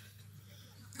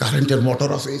কারেন্টের মোটর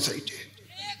আছে এই সাইডে।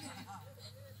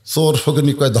 চোর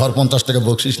ফকুনি কয় ধর 50 টাকা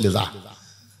বকশিস লে যা।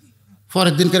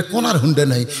 পরের দিনকার কোনার হুন্ডা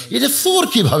নাই। এটা চোর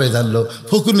কিভাবে জানলো?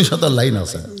 ফকুনির সাথে লাইন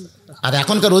আছে। আর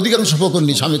এখনকার অধিকাংশ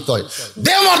ফকুনি স্বামী কয়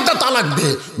দে মর্দা তালাক দে,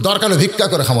 দরকার ভিক্ষা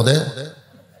করে খামো দে।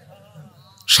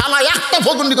 শালা একটা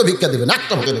ফকুনিকে ভিক্ষা দেবেন,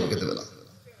 একটা ফকুনি ভিক্ষা দেবে না।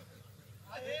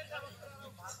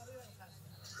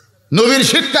 নবীর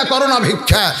শিক্ষা করো না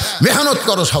ভিক্ষা, মেহনত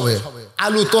করো সবে।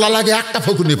 আলু তোলা লাগে একটা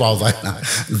ফকুনি পাওয়া যায় না,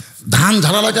 ধান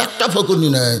ঝাড়া লাগে একটা ফকুনি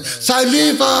নেই,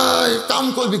 চাইলেই পাই কাম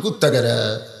করবি কুত্তা কেরে।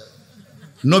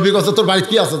 নবী কথা তোর বাড়ি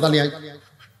কি আছে জানি,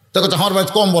 তো কথা আমার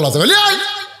বাড়িতে কম্বল আছে, বলি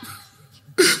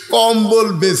কম্বল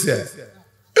বেছে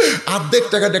অর্ধেক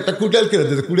টাকাটা একটা কুড়িয়াল কিনে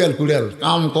দিতে, কুড়িয়াল কুড়িয়াল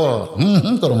কাম কর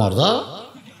তোর মর্দা,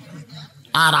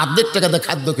 আর অর্ধেক টাকাতে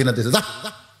খাদ্য কিনে দিতে যা।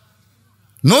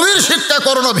 নবীর শিক্ষা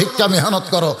করো না ভিক্ষা, মেহনত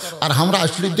করো। আর আমরা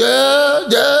আসলি দে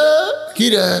দে কি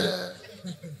রে।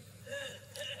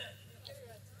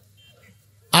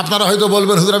 আপনারা হয়তো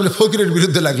বলবেন হুজুর আপনি ফকিরের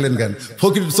বিরুদ্ধে লাগলেন কেন?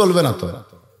 ফকির চলবে না তো।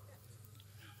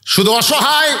 শুধু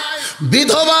অসহায়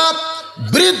বিধবা,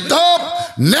 বৃদ্ধ,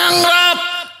 ন্যাংরা,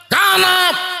 কানা,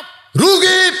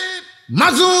 রুগী,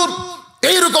 মাজুর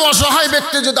এইরকম অসহায়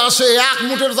ব্যক্তি যদি আসে এক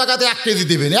মুঠের জায়গাতে 1 কেজি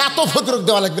দিবেন, এত ফকির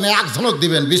দেওয়া লাগবে না, 1 ঝনক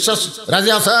দিবেন। বিশ্বাস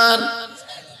রাজি আছেন?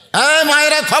 এই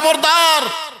মায়েরা খবরদার,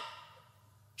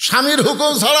 স্বামীর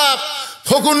হুকুম ছাড়া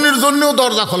ফকুন্নির জন্যও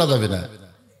দরজা খোলা যাবে না।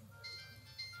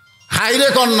 হাইরে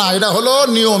কন্যা, এটা হলো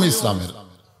নিয়ম ইসলামের।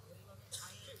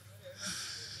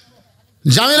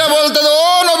 জামিলা বলতে ও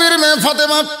নবীর মেয়ে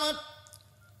ফাতেমা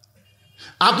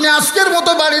আপনি আজকের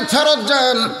মতো বাড়ি ফেরত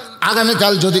যান,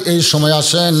 আগামীকাল যদি এই সময়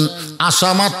আসেন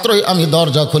আসা মাত্রই আমি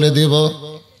দরজা খুলে দিব।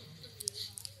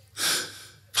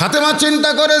 ফাতেমা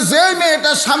চিন্তা করে যে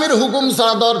মেয়েটা স্বামীর হুকুম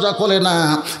ছাড়া দরজা খোলে না,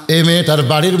 এই মেয়েটার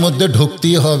বাড়ির মধ্যে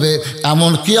ঢুকতেই হবে।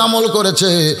 এমন কি আমল করেছে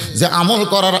যে আমল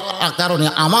করার কারণে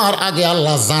আমার আগে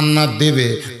আল্লাহ জান্নাত দেবে?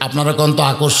 আপনারা কোন তো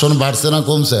আকর্ষণ বাড়ছে না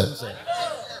কমছে?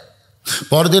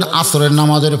 পরদিন আসরের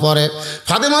নামাজের পরে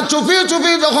ফাতেমা চুপি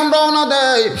চুপি যখন রওনা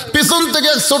দেয়, পিছন থেকে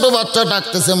এক ছোট বাচ্চা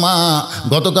ডাকতেছে মা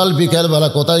গতকাল বিকেলবেলা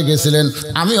কোথায় গেছিলেন?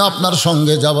 আমিও আপনার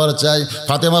সঙ্গে যাবার চাই।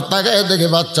 ফাতেমা তাকায় দেখে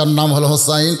বাচ্চার নাম হলো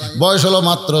হোসাইন, বয়স হলো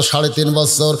মাত্র 3.5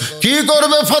 বছর। কি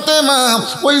করবে ফাতেমা?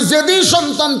 ওই জেদি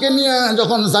সন্তানকে নিয়ে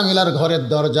যখন জামিলার ঘরের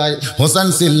দরজায় হোসেন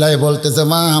চিল্লায় বলতেছে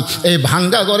মা এই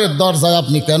ভাঙ্গা ঘরের দরজায়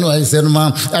আপনি কেন আইছেন মা?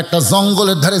 একটা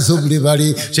জঙ্গলের ধারে ঝুবড়ি বাড়ি,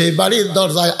 সেই বাড়ির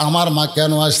দরজায় আমার মা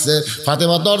কেন আসছে?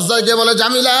 ফাতেমা দরজায় গিয়ে বলে,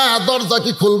 জামিলা দরজা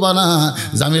কি খুলবা না?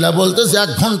 জামিলা বলতেছে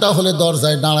 1 ঘন্টা হলে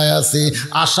দরজায় দাঁড়ায় আছি,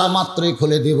 আসা মাত্রই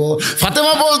খুলে দিব।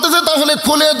 ফাতেমা বলতেছে তাহলে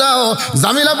খুলে দাও।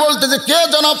 জামিলা বলতেছে, কে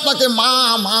যেন আপনাকে মা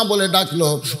মা বলে ডাকলো?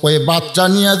 ওই বাচ্চা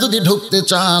নিয়ে যদি ঢুকতে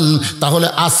চান তাহলে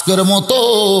আজকের মতো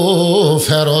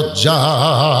ফেরত যা,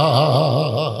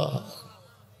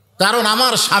 কারণ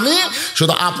আমার স্বামী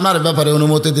শুধু আপনার ব্যাপারে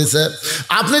অনুমতি দিছে।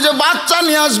 আপনি যে বাচ্চা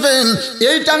নিয়ে আসবেন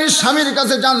এইটা আমি স্বামীর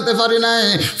কাছে জানতে পারি নাই।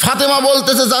 ফাতেমা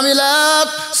বলতেছে, জামিলা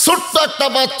ছোট্ট একটা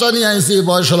বাচ্চা নিয়ে আইছি,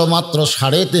 বয়স হলো মাত্র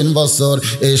 3.5 বছর।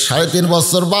 এই 3.5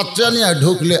 বছর বাচ্চা নিয়ে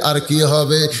ঢুকলে আর কি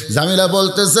হবে? জামিলা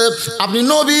বলতেছে, আপনি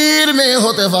নবীর মেয়ে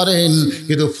হতে পারেন,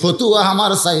 কিন্তু ফতুয়া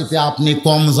আমার চাইতে আপনি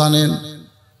কম জানেন।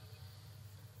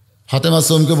 ফাতেমা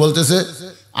চমকে বলতেছে,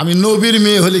 আমি নবীর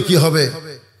মেয়ে হলে কি হবে?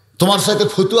 তোমার সাথে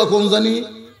ফতুয়া কম জানি?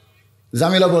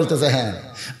 জামিলা বলতেছে, হ্যাঁ,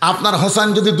 আপনার হোসেন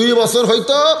যদি 2 বছর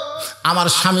হইতো আমার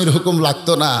স্বামীর হুকুম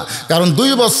লাগতো না, কারণ 2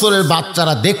 বছরের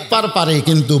বাচ্চারা দেখবার পারে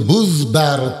কিন্তু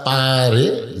বুঝবার পারে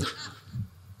না।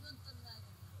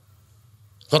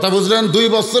 কথা বুঝলেন? 2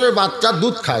 বছরের বাচ্চা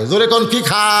দুধ খায়, জোরে কোন কি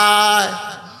খায়?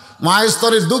 মায়ের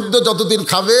স্তরের দুগ্ধ যতদিন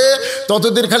খাবে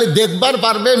ততদিন খালি দেখবার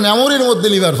পারবে, মেমোরির মধ্যে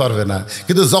লিবার পারবে না।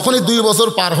 কিন্তু যখনই 2 বছর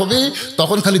পার হবে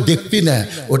তখন খালি দেখবি না,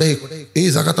 ওটাই এই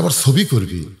জায়গাতে আবার ছবি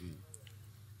করবি।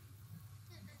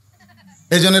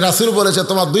 এই জন্য রাসূল বলেছে,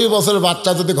 তোমার 2 বছরের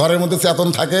বাচ্চা যদি ঘরের মধ্যে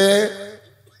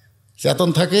চেতন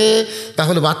থাকে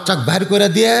তাহলে বাচ্চা বাইর করে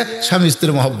দিয়ে স্বামী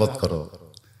স্ত্রীর মহব্বত করো,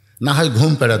 না হয়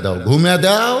ঘুম পেড়ে দাও, ঘুমিয়ে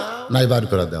দাও, নাই বাইর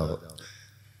করে দাও।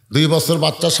 2 বছর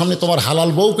বাচ্চার সামনে তোমার হালাল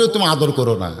বউকে তুমি আদর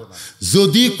করো না।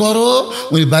 যদি করো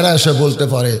ওই বেড়া এসে বলতে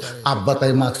পারে, আব্বা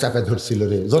তাই মাছ চাপে ধরছিল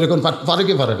রে। যখন পারে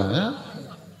কি পারে না?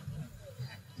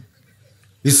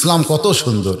 ইসলাম কত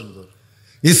সুন্দর,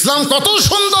 ইসলাম কত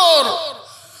সুন্দর।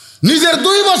 নিজের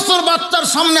 2 বছর বাচ্চার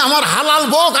সামনে আমার হালাল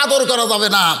বউ আদর করা যাবে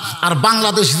না। আর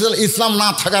বাংলাদেশ ইসলাম না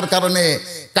থাকার কারণে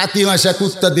কাতি মাসে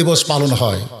কুত্তা দিবস পালন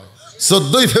হয়।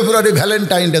 14 ফেব্রুয়ারি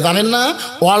ভ্যালেন্টাইন ডে, জানেন না?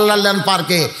 ওয়ার্ল্ড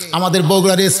পার্কে আমাদের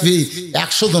বগুড়ার এসপি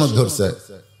 100 জন ধরছে,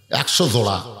 100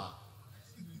 জোড়া,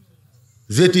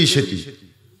 যেটি সেটি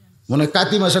মনে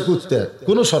কাতি মাসে কুত্তা,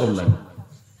 কোনো শরম নাই।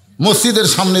 মসজিদের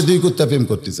সামনে 2 কুত্তা প্রেম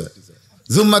করতেছে,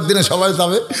 জুম্মার দিনে সবাই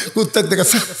যাবে, কুত্তার দিকে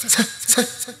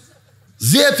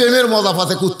যে প্রেমের মজা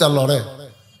পাতে কুত্তা লড়ে।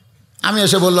 আমি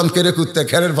এসে বললাম, কেরে কুত্তা,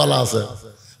 খেরের পালা আছে,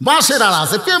 বাঁশের আড়া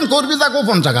আছে, প্রেম করবি যা,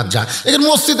 গোপন জায়গার যা। এখানে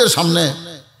মসজিদের সামনে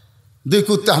 2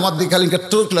 কুত্তা আমার দিকে খালি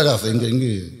টুক লাগা আছে,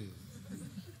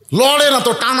 লড়ে না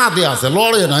তো, টানা দিয়ে আছে,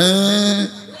 লড়ে না।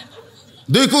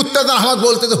 2 কুত্তা আমার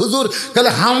বলতে, হুজুর খালি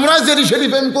আমরা যেটি সেটি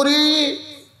প্রেম করি।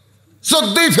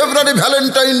 14 ফেব্রুয়ারি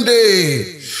ভ্যালেন্টাইন ডে,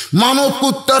 মানব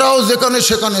কুত্তারাও যেখানে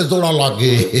সেখানে জোড়া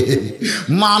লাগে।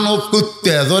 মানব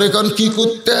কুত্তা, জোরে কোন কি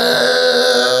কুত্তা?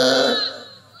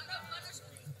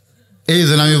 এই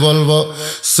জন্য আমি বলবো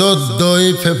 14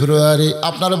 ফেব্রুয়ারি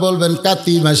আপনারা বলবেন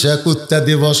কাতি মাসে কুত্তা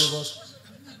দিবস।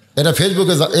 এটা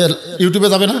ফেসবুকে, ইউটিউবে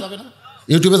যাবে না?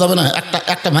 ইউটিউবে যাবে না?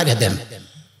 একটা মারিয়ে দেন,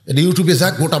 এটা ইউটিউবে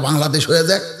যাক, গোটা বাংলাদেশ হয়ে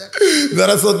যাক।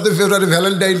 যারা 14 ফেব্রুয়ারি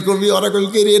ভ্যালেন্টাইন করবি ওরা কই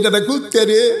কে রে, এটা কুত্তা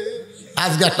রে।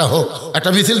 আজকে একটা হোক, একটা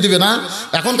মিছিল দিবে না?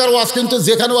 এখনকার ওয়াজ কিন্তু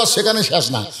যেখানে ওয়াজ সেখানে শেষ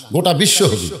না, গোটা বিশ্ব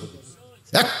হবে।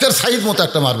 একটার সাইড মতো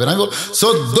একটা মারবেন। আমি বল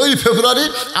 14 ফেব্রুয়ারি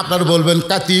আপনারা বলবেন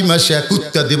কাতি মাসে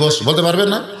কুত্তা দিবস, বলতে পারবেন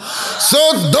না?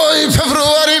 14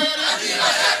 ফেব্রুয়ারি,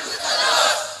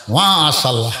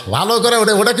 মাশাআল্লাহ, ভালো করে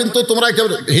ওটা কিন্তু তোমরা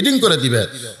হিডিং করে দিবে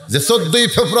যে 14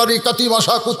 ফেব্রুয়ারি কাতি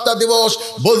মাসা কুত্তা দিবস,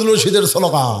 বজলুর রশিদের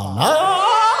স্লোগান।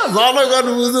 জনগণ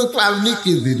বুঝুক পাবলিক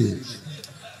কি দিনে।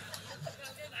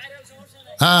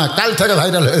 হ্যাঁ, কাল থেকে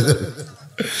ভাইরাল হয়ে যাবে।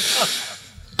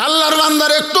 আল্লাহর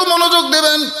বান্দার একটু মনোযোগ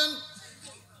দেবেন।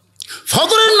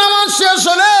 ফজরের নামাজ শেষ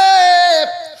হলে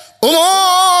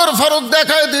ওমর ফারুক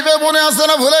দেখায় দিবে, মনে আছে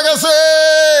না ভুলে গেছে?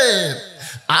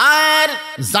 আর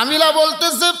জামিলা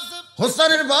বলতেছে,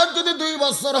 হোসেনের বয়স যদি 2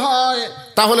 বছর হয়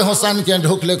তাহলে হোসেনকে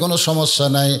ঢুকলে কোনো সমস্যা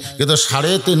নাই, কিন্তু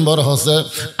 3.5 বছর হচ্ছে,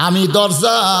 আমি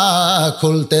দরজা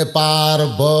খুলতে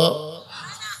পারবো।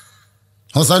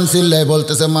 হোসেন চিল্লায়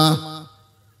বলতেছে, মা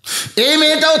এই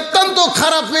মেয়েটা অত্যন্ত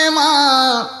খারাপ মেয়ে, মা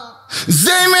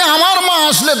যে মেয়ে আমার মা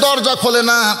আসলে দরজা খোলে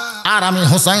না, আর আমি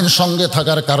হোসেন সঙ্গে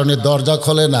থাকার কারণে দরজা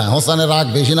খোলে না। হোসেনের রাগ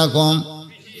বেশি না কম?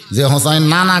 যে হোসেন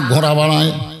নানা ঘোড়া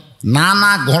বানায়,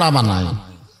 নানা ঘোড়া বানায়,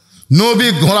 নবী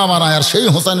ঘোড়া বানায়, আর সেই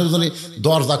হোসেনের জন্য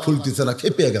দরজা খুলতেছে না,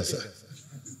 খেপে গেছে।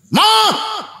 মা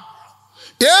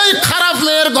এই খারাপ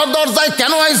মেয়ের ঘর দরজায়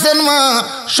কেন আইছেন মা?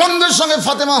 সঙ্গে সঙ্গে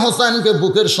ফাতেমা হোসেনকে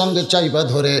বুকের সঙ্গে চাইপা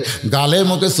ধরে গালে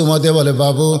মুখে চুমা দিয়ে বলে,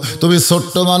 বাবু তুমি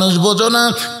ছোট্ট মানুষ, বোঝো না?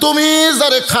 তুমি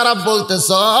যারে খারাপ বলতেছ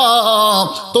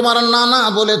তোমার নানা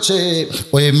বলেছে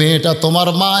ওই মেয়েটা তোমার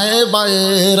মায়ে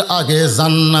বায়ের আগে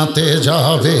জান্নাতে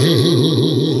যাবে।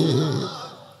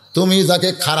 তুমি যাকে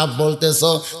খারাপ বলতেছ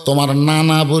তোমার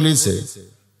নানা বলিছে।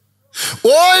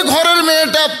 ওই ঘরের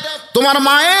মেয়েটা তোমার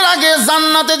মায়ের আগে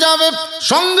জান্নাতে যাবে।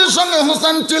 সঙ্গে সঙ্গে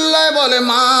হোসেন চিল্লায় বলে,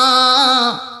 মা,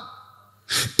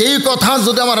 এই কথা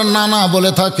যদি আমার নানা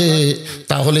বলে থাকে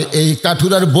তাহলে এই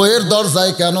কাঠুরার বইয়ের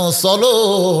দরজায় কেন, চলো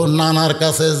নানার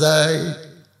কাছে যাই।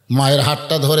 মায়ের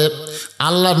হাতটা ধরে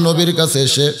আল্লাহর নবীর কাছে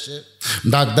এসে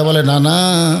ডাকতে বলে, নানা,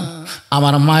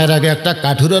 আমার মায়ের আগে একটা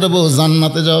কাঠুরার বউ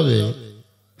জান্নাতে যাবে।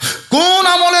 কোন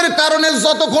আমলের কারণে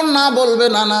যতক্ষণ না বলবে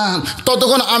নানা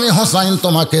ততক্ষণ আমি হোসাইন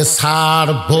তোমাকে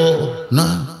ছাড়বো না।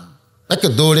 একে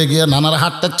দৌড়ে গিয়ে নানার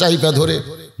হাতটা চাইপা ধরে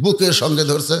বুকের সঙ্গে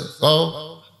ধরছে।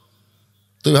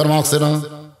 তুই আর মাখছে না?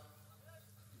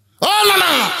 ও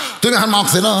নানা, তুমি আর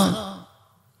মাখছে না?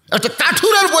 একটা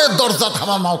কাঠুরের বইয়ের দরজা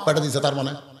থামা মাও কেটে দিছে। তার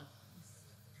মানে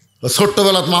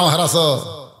ছোট্টবেলা মাও হারাছ,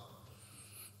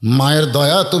 মায়ের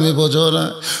দয়া তুমি বোঝো না।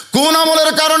 কোন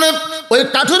আমলের কারণে ওই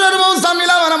কাঠুরের বউ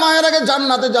জামিলা আমার মায়ের আগে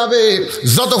জান্নাতে যাবে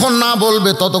যতক্ষণ না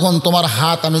বলবে ততক্ষণ তোমার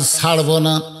হাত আমি ছাড়বো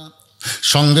না।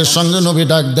 সঙ্গে সঙ্গে নবী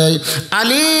ডাক দেয়,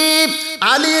 আলী,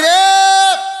 আলী রে।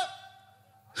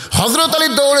 হযরত আলী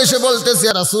দৌড়ে এসে বলতেছে,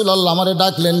 রাসূলুল্লাহ আমারে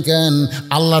ডাকলেন কেন?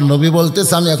 আল্লাহর নবী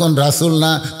বলতেছে, আমি এখন রাসূল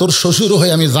না, তোর শ্বশুর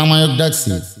হয়ে আমি জামাইক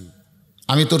ডাকছি।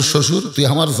 আমি তোর শ্বশুর, তুই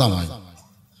আমার জামাই।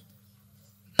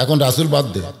 এখন রাসূল বাদ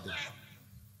দে।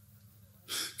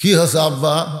 কি হয়েছে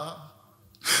আব্বা?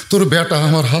 তোর বেটা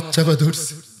আমার হাত চাপা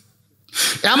ধরছে,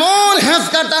 এমন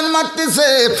হেঁচকা টান মারতেছে,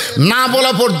 না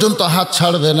বলা পর্যন্ত হাত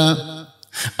ছাড়বে না।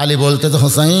 আলী বলতেছে,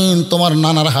 হোসাইন তোমার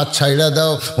নানার হাত ছাইড়া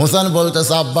দাও। হোসেন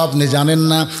বলতেছে, আব্বা আপনি জানেন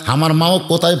না আমার মাও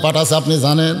কোথায় পাঠাছে আপনি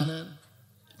জানেন?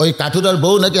 ওই কাঠুরার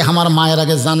বউ নাকি আমার মায়ের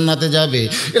আগে জান্নাতে যাবে।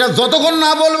 এটা যতক্ষণ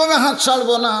না বলবো আমি হাত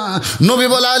ছাড়বো না। নবী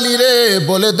বলে, আলী রে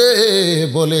বলে দে,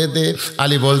 বলে দে।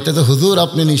 আলী বলতেছে, হুজুর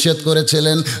আপনি নিষেধ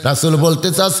করেছিলেন। রাসূল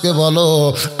বলতেছে, আজকে বলো,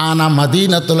 আনা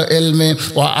মাদিনাতুল ইলমে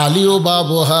ওয়া আলিউ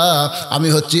বাবুহা, আমি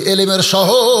হচ্ছি এলেমের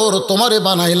শহর, তোমারে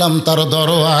বানাইলাম তার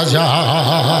দরওয়াজা।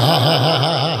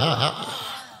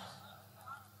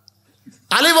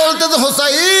 আলী বলতেছে,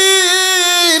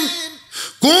 হোসাইন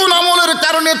কোন আমলের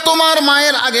কারণে তোমার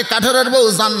মায়ের আগে কাঠের বউ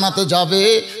জান্নাতে যাবে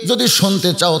যদি শুনতে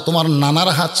চাও তোমার নানার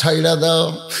হাত ছাইড়া দাও।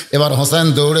 এবার হোসেন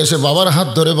দৌড়ে এসে বাবার হাত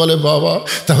ধরে বলে, বাবা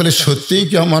তাহলে সত্যিই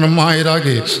কি আমার মায়ের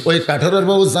আগে ওই কাঠের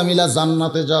বউ জামিলা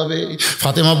জান্নাতে যাবে?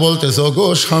 ফাতেমা বলতেছে, ওগো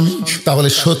স্বামী তাহলে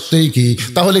সত্যিই কি,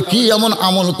 তাহলে কি এমন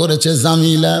আমল করেছে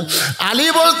জামিলা? আলী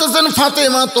বলতেছেন,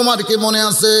 ফাতেমা তোমার কি মনে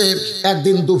আছে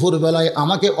একদিন দুপুর বেলায়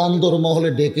আমাকে অন্দরমহলে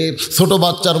ডেকে ছোট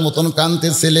বাচ্চার মতন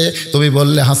কাঁদতেছিলে, তুমি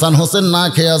বললে হাসান হোসেন না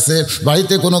খেয়ে আছে,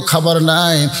 বাড়িতে কোনো খাবার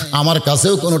নাই, আমার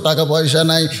কাছেও কোনো টাকা পয়সা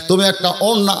নাই, তুমি একটা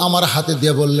ওড়না আমার হাতে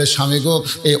দিয়ে বললে, স্বামী গো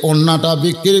এই ওড়নাটা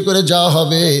বিক্রি করে যাওয়া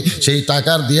হবে, সেই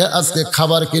টাকার দিয়ে আজকে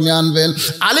খাবার কিনে আনবেন।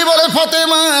 আলী বলে,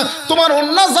 ফাতেমা তোমার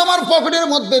ওড়না আমার পকেটের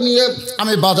মধ্যে নিয়ে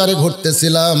আমি বাজারে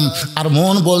ঘুরতেছিলাম, আর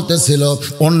মন বলতেছিল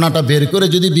ওড়নাটা বের করে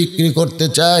যদি বিক্রি করতে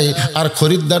চাই, আর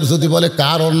খরিদ্দার যদি বলে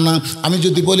কার ওড়না, আমি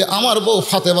যদি বলি আমার বউ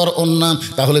ফাতেমার ওড়না,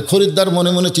 তাহলে খরিদ্দার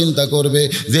মনে মনে চিন্তা করবে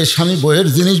যে স্বামী বইয়ের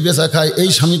জিনিস বেচা খায়, এই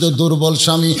স্বামী তো দুর্বল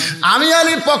স্বামী। আমি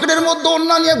আলী পকেটের মধ্যে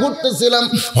ওড়না নিয়ে ঘুরতেছিলাম,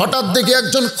 হঠাৎ দেখে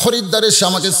একজন খরিদ্দার এসে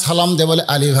আমাকে সালাম দিয়ে বলে,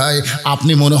 আলী ভাই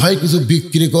আপনি মনে হয় কিছু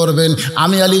বিক্রি করবেন।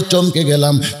 আমি আলী চমকে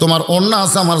গেলাম, তোমার ওড়না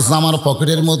আছে আমার জামার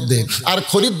পকেটের মধ্যে, আর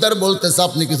খরিদ্দার বলতেছে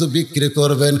আপনি কিছু বিক্রি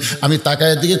করবেন। আমি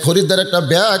তাকায় দিকে খরিদ্দার একটা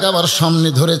ব্যাগ আমার সামনে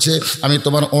ধরেছে, আমি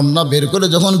তোমার ওড়না বের করে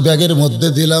যখন ব্যাগের মধ্যে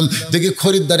দিলাম, দেখি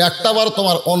খরিদ্দার একটাবার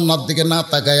তোমার ওড়নার দিকে না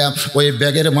তাকায়া ওই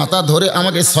ব্যাগের মাথা ধরে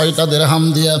আমাকে 6টা দিরহাম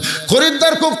দিয়া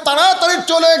খরিদ্দার খুব তাড়াতাড়ি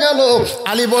চলে গেল।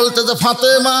 আলী বলতেছে,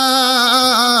 ফাতেমা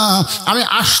আমি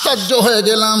আশ্চর্য হয়ে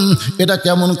গেলাম, এটা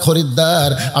কেমন খরিদ্দার?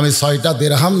 আমি 6টা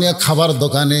দিরহাম নিয়ে খাবার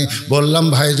দোকানে বললাম,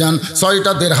 ভাইজান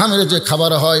 6টা দিরহামের যে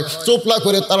খাবার হয় চোপলা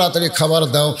করে তাড়াতাড়ি খাবার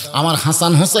দাও, আমার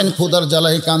হাসান হোসেন ক্ষুধার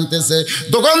জ্বালাই কাঁদতেছে।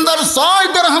 দোকানদার 6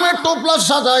 দিরহামের টোপলা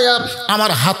সাজায়া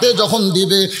আমার হাতে যখন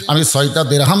দিবে, আমি 6টা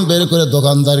দিরহাম বের করে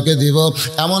দোকানদারকে দিব।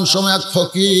 এমন সময় এক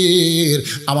ফকির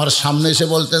আমার সামনে এসে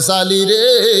বলতেছে, আলী রে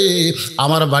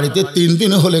আমার বাড়িতে 3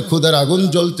 দিন হলে ক্ষুধার আগুন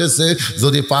জ্বলতেছে,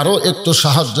 যদি পারো একটু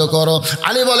সাহায্য করো।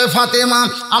 আলী বলে, ফাতেমা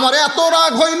আমার এত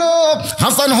রাগ হইল,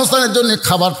 হাসান হোসেনের জন্য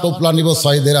খাবার টোপলা নিব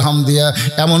 6 দিরহাম দিয়া।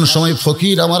 এমন সময়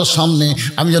ফকির আমার সামনে,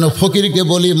 আমি যেন ফকিরকে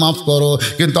বলি মাফ করো,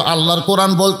 কিন্তু আল্লাহর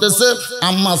কোরআন বলতেছে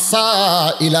আম্মা সা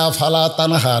ইলা ফালা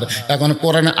তানহার। এখন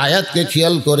কোরআনের আয়াতকে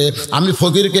খেয়াল করে আমি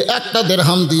ফকিরকে 1টা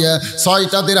দিরহাম দিয়া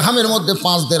 6টা দিরহামের মধ্যে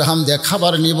 5 দিরহাম দিয়ে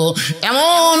খাবার নিব।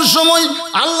 এমন সময়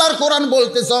আল্লাহর কোরআন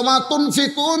বলতেছে, মা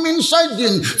তুনফিকু মিন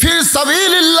শাইইন ফি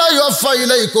সাবিলিল্লাহি ইউফা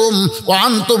ইলাইকুম ওয়া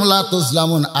আনতুম লা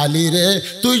তুজলামুন। আলী রে,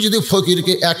 তুই যদি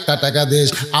ফকিরকে 1টা টাকা দিস,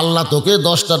 আল্লাহ তোকে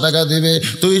 10টা টাকা দেবে।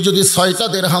 তুই যদি 6টা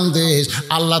দিরহাম দিস,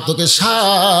 আল্লাহ তোকে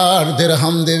 60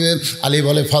 দিরহাম দেবে। আলী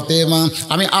বলে, ফাতেমা,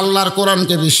 আমি আল্লাহর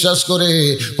কোরআনকে বিশ্বাস করে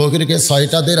ফকিরকে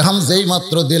 6টা দিরহাম যেই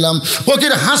মাত্র দিলাম,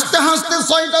 ফকির হাসতে হাসতে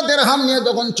 6টা দিরহাম নিয়ে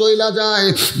যখন চইলা যায়,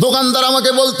 দোকানদার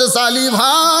আমাকে বলতেছে, আলী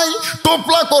ভাই,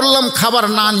 টোপলা করলাম, খাবার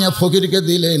না নিয়ে ফকিরকে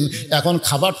দিলেন, এখন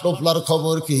খাবার টোপলার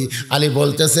খবর কি? আলী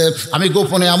বলতেছে, আমি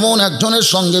গোপনে এমন একজনের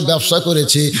সঙ্গে ব্যবসা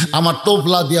করেছি, আমার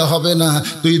টোপলা দেওয়া হবে না,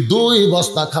 তুই 2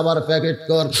 বস্তা খাবার প্যাকেট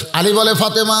কর। আলী বলে,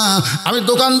 ফাতেমা, আমি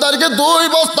দোকানদারকে 2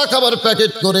 বস্তা খাবার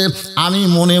প্যাকেট করে আমি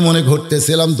মনে মনে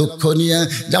ঘুরতেছিলাম দুঃখ নিয়ে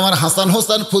যে আমার হাসান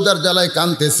হোসেন ক্ষুধার জ্বালায়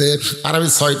কাঁদতেছে, আর আমি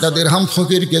 6টা দিরহাম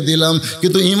ফকিরকে দিলাম।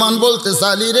 কিন্তু ঈমান বলতেছে,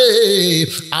 আলী রে,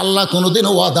 আল্লাহ কোনোদিন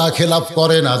ওয়াদা খেলাপ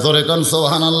করে না। জোরে কোন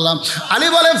সুবহানাল্লাহ। আলী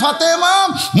বলে, ফাতেমা,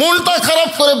 মনটা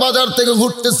খারাপ করে বাজার থেকে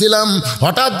ঘুরতেছিলাম,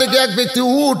 হঠাৎ দেখে এক ব্যক্তি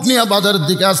উট নিয়ে বাজারের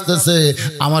দিকে আসতেছে।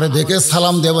 আমারে দেখে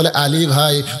সালাম দিয়ে বলে, আলী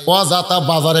ভাই, অযথা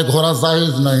বাজারে ঘোরা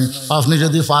জায়েজ নয়, আপনি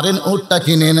যদি পারেন উটটা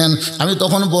কিনে নেন। আমি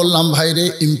তখন বললাম, ভাই রে,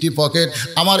 এমটি পকেট,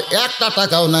 আমার 1টা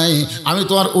টাকাও নাই, আমি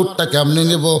তোমার উটটা কেমনে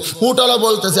নেব? উটওয়ালা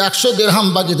বলতেছে, 100 দিরহাম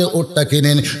বাকিতে উটটা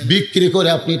কিনেন, বিক্রি করে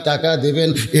আপনি টাকা দেবেন,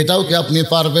 এটাও কি আপনি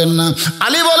পারবেন না?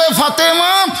 আলী বলে,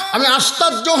 ফাতেমা, আমি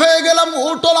আশ্চর্য হয়ে গেলাম।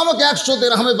 উটওয়ালা আমাকে 100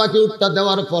 দিরহামে বাকি উটটা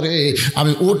দেওয়ার পরে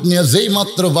আমি উট নিয়ে যেই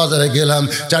মাত্র বাজারে গেলাম,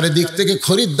 চারিদিক থেকে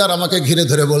খরিদ্দার আমাকে ঘিরে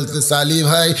ধরে বলতেছে, আলী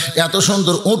ভাই, এত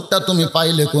সুন্দর উটটা তুমি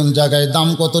পাইলে কোন জায়গায়, দাম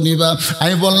কত নিবা?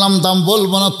 আমি বললাম, দাম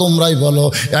বলবো না, তোমরাই বলো।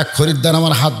 এক খরিদ্দার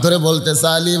আমার হাত ধরে বলতেছে,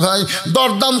 আলী ভাই,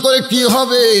 দরদাম করে কি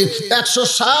হবে,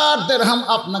 160 দিরহাম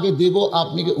আপনাকে দেব,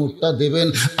 আপনি কি উটটা দেবেন?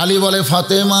 আলী বলে,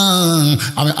 ফাতেমা,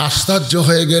 আমি আশ্চর্য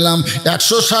হয়ে গেলাম,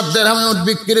 160 দিরহামে উট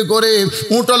বিক্রি করে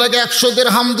উটওয়ালাকে 100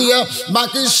 দিরহাম দিয়া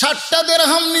বাকি 60টা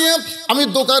দিরহাম নিয়ে আমি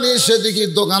দোকানে এসে দেখি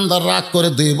দোকানদার রাগ করে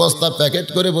 2 বস্তা প্যাকেট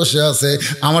করে বসে আছে।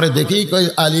 আমারে দেখেই কই,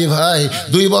 আলী ভাই,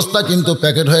 2 বস্তা কিন্তু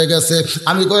প্যাকেট হয়ে গেছে।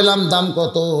 আমি কইলাম, দাম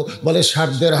কত? বলে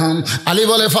 60 দিরহাম। আলী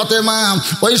বলে, ফাতেমা,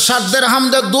 ওই 60 দিরহাম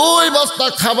দিয়ে 2 বস্তা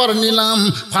খাবার নিলাম।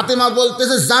 ফাতেমা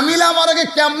বলতেছে, জামিলা আমার আগে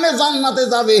কেমনে জান্নাতে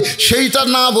যাবে সেইটা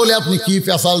না বলে আপনি কি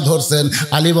পেশাল ধরছেন?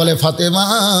 আলী বলে, ফাতেমা,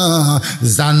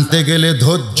 জানতে গেলে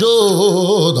ধৈর্য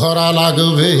ধরা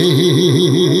লাগবে।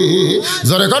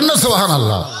 জোরে কর না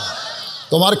সুবহানাল্লাহ।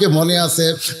 তোমার কি মনে আছে,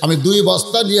 আমি 2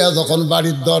 বস্তা নিয়ে যখন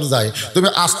বাড়ির দরজায়, তুমি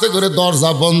আস্তে করে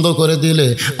দরজা বন্ধ করে দিলে,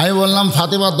 আমি বললাম,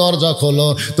 ফাতেমা, দরজা খোলো।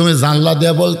 তুমি জানলা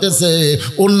দিয়ে বলতেছে,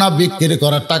 ওন্না বিক্রি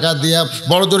করার টাকা দিয়া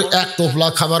বড় জোর 1 টোপলা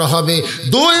খাবার হবে।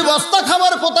 2 বস্তা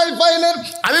খাবার কোথায় পাইলেন?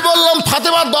 আমি বললাম,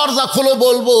 ফাতেমা, দরজা খোলো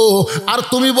বলবো, আর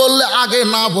তুমি বললে আগে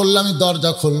না বললে আমি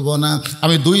দরজা খুলবো না।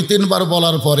 আমি 2-3 বার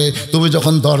বলার পরে তুমি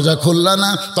যখন দরজা খুললা না,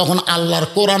 তখন আল্লাহর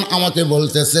কোরআন আমাকে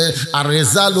বলতেছে, আর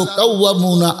রিজালু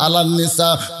কাওয়ামুনা আলান নিসা,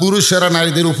 পুরুষেরা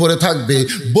নারীদের উপরে থাকবে।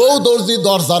 বউ দর্জি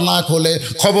দরজা না খোলে,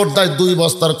 খবরদার 2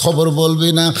 বস্তার খবর বলবি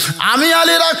না। আমি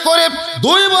আলী রাগ করে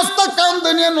 2 বস্তা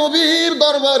কান্দে নিয়ে নবীর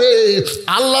দরবারে,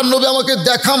 আল্লাহর নবী আমাকে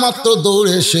দেখা মাত্র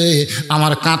দৌড়ে এসে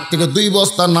আমার কাঁধ থেকে 2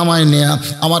 বস্তা নামায় নেয়া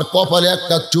আমার কপালে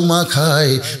একটা চুমা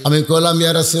খায়। আমি কইলাম,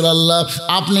 ইয়া রাসূলুল্লাহ,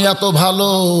 আপনি এত ভালো,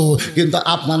 কিন্তু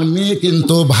আপনার মেয়ে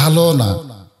কিন্তু ভালো না।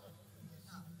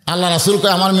 আল্লাহ রাসূল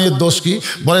কয়, আমার মেয়ের দোষ কি?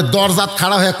 বলে, দরজা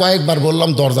খাড়া হয়ে কয়েকবার বললাম,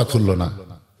 দরজা খুললো না।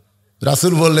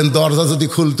 রাসূল বললেন, দরজা যদি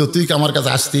খুলতো তুই কি আমার কাছে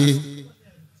আসতি?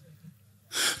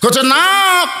 কচ্ছে, না,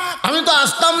 আমি তো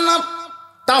আসতাম না।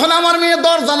 তাহলে আমার মেয়ে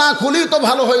দরজা না খুলি তো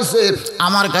ভালো হয়েছে,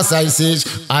 আমার কাছে আইসিস।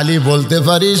 আলী, বলতে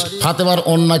পারিস ফাতেমার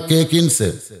ওন্না কে কিনছে?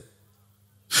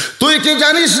 তুই কি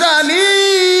জানিস না আলী,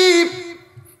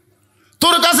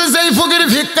 তোর কাছে যেই ফকির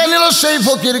ভিক্ষা নিল সেই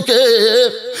ফকিরকে?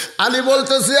 আলী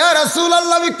বলতেছে, ইয়া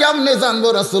রাসূলুল্লাহ, আমি কেমনে জানবো?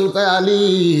 রাসূল কয়, আলী,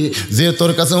 যে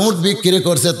তোর কাছে উট বিক্রি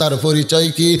করছে তার পরিচয়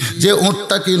কি? যে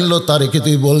উটটা কিনলো তার কি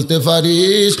তুই বলতে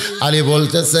পারিস? আলী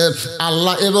বলতেছে,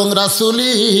 আল্লাহ এবং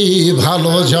রাসূলই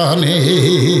ভালো জানে।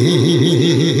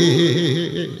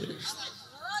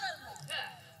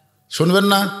 শুনবেন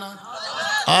না?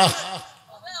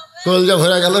 কলজা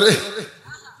ভরে গেল রে।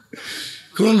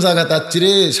 কোন জায়গা তাচ্ছি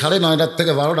রে? 9:30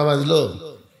 থেকে 12টা বাজলো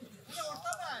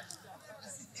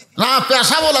না,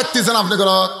 পেশাবো লাগতেছেন আপনি কর,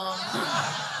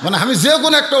 মানে আমি যে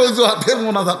কোনো একটা অজুহাতের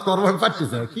মোনাজাত করবো, আমি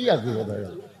পারতেছি না। কি আছে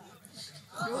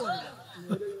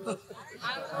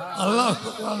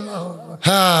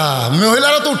হ্যাঁ,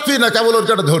 মহিলারা তো উঠবি না, কেবল ওর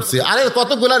কাটা ধরছি। আরে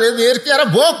কতগুলা রে, এর কি আরে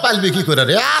ভোগ পাইলবে কি করে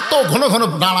রে? এত ঘন ঘন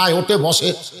দাঁড়ায়, ওঠে, বসে।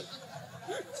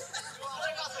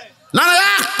 না না,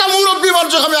 একটা মুরব্বী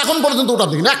মানুষ আমি এখন পর্যন্ত ওটা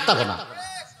দেখি না, একটা কোনা।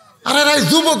 আরে রাই,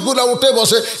 যুবক গুলা উঠে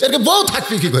বসে, এরকে বউ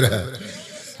থাকবি কি করে?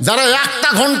 যারা 1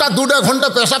 ঘন্টা 2 ঘন্টা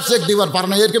পেশাব চেক দিবার পারে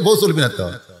না, এরকে বউ চলবি না তো।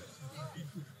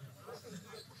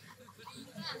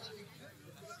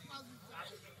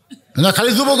 না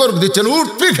খালি যুবক দিচ্ছেন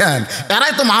উঠবি ফ্যান,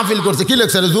 এরাই তো মাহফিল করছে। কি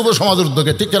লেখছে যুব সমাজের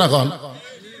উদ্যোগে, ঠিক কিনা কন?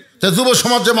 যুব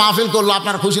সমাজ যে মাহফিল করলো,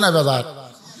 আপনার খুশি না বেজার?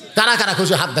 কারা কারা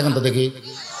খুশি হাত দেখেন তো দেখি।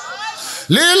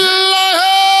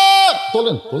 লিল্লাহে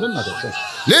তোলেন তোলেন না,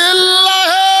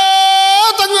 লিল্লাহে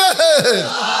তাকবীর।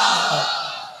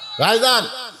 ভাইজান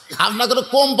আপনাকে তো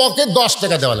কম পক্ষে 10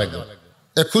 টাকা দেওয়া লাগবে।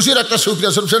 খুশির একটা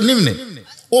শুকরিয়া স্বরূপ নিম্নে,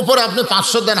 ওপরে আপনি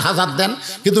 500 দেন, 1000 দেন,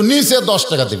 কিন্তু নিচে 10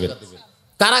 টাকা দিবেন।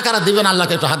 কারা কারা দিবেন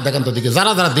আল্লাহকে একটু হাত দেখেন তো দেখি,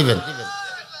 যারা যারা দিবেন।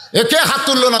 একে হাত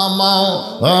তুললো না।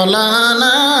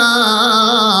 মাওলানা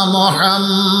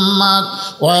মুহাম্মদ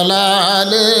ওয়ালা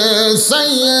আলি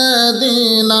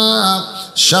সাইয়্যিদিনা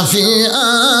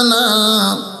শাফিআনা।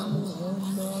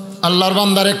 আল্লাহর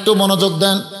বান্দার একটু মনোযোগ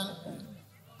দেন।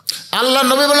 আল্লাহ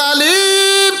নবী বলে, আলী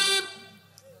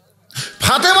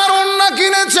ফাতেমার ওড়না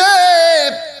কিনেছে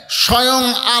স্বয়ং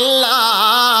আল্লাহ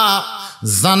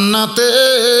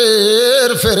জান্নাতের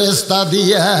ফেরেশতা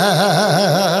দিয়া।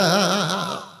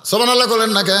 সুবহানাল্লাহ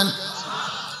বলেন না কেন?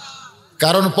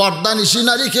 কারণ পর্দানিশী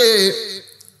নারীকে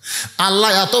আল্লাহ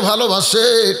এত ভালোবাসে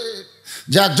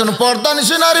যে একজন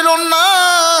পর্দানিশী নারীর ওড়না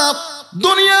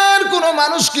দুনিয়ার কোনো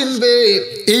মানুষ কিনবে,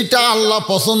 এইটা আল্লাহ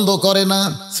পছন্দ করে না।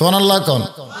 সুবহানাল্লাহ কোন?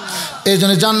 এই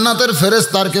জন্য জান্নাতের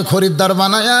ফেরেশতাকে খরিদ্দার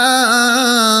বানায়া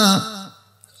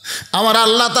আমার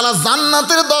আল্লাহ তাআলা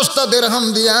জান্নাতের 10টা দিরহাম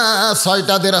দিয়া,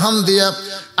 6টা দিরহাম দিয়া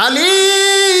আলী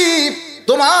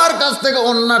তোমার কাছ থেকে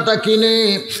ওড়নাটা কিনে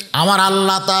আমার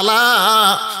আল্লাহ তাআলা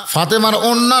ফাতেমার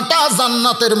ওড়নাটা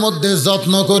জান্নাতের মধ্যে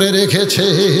যত্ন করে রেখেছে।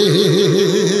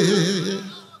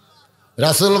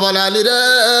 রাসূল বলে, আলী রে,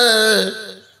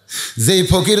 যেই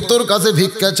ফকির তোর কাছে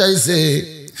ভিক্ষা চাইছে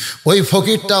ওই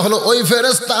ফকিরটা হলো ওই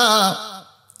ফেরেশতা।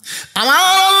 আমার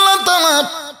আল্লাহ তাআলা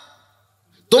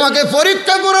তোমাকে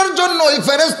পরীক্ষা করার জন্য ওই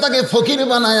ফেরেশতাকে ফকির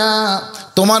বানায়া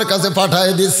তোমার কাছে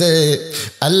পাঠায় দিছে।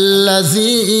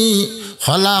 আল্লাযী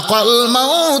খালাকাল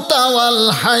মাউতা ওয়াল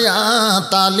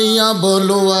হায়াতা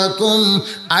লিয়াবলুয়াকুম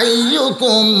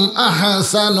আইয়ুকুম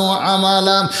আহসানু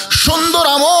আমালা। সুন্দর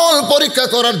আমল পরীক্ষা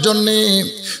করার জন্যে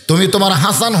তুমি তোমার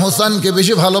হাসান হোসেনকে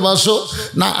বেশি ভালোবাসো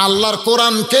না আল্লাহর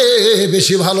কোরআনকে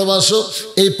বেশি ভালোবাসো,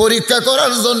 এই পরীক্ষা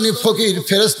করার জন্য ফকির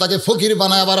ফেরেশতাকে ফকির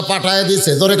বানায় আবার পাঠায়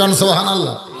দিছে। জোরে কান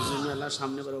সুবহানাল্লাহ।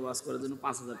 সামনে বড় ওয়াজ করার জন্য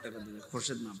 5000 টাকা দিবে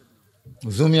খোরশেদ নাম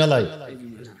জুমিয়ালাই।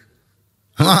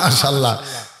 মাশাআল্লাহ,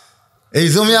 এই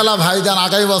জমিয়ালা ভাইজান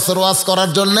আগামী বছর ওয়াজ করার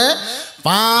জন্যে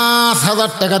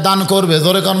 5000 টাকা দান করবে।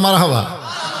 জোরে কান মারহাবা।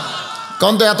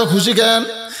 কোন তো এত খুশি কেন?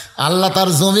 আল্লাহ তার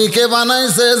জমিকে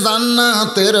বানাইছে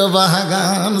জান্নাতের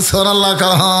বাগান। সুবহানাল্লাহ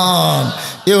খান।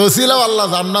 এ ওসিলা আল্লাহ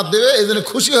জান্নাত দেবে, এই জন্য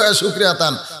খুশি হয়ে শুকরিয়া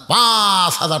তান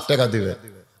 5000 টাকা দিবে।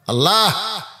 আল্লাহ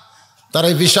তার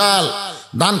এই বিশাল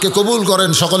দানকে কবুল করেন,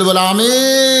 সকলে বলে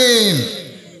আমিন।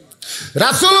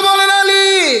 রাসূল বলেন, আলী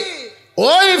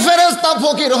ওই ফেরেশতা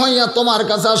ফকির হইয়া তোমার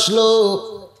কাছে আসলো,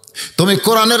 তুমি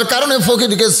কোরআনের কারণে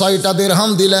ফকিরকে 6টা দিরহাম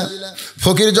দিলে।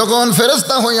 ফকির যখন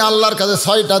ফেরেশতা হইয়া আল্লাহর কাছে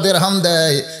 6টা দিরহাম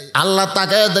দেয়, আল্লাহ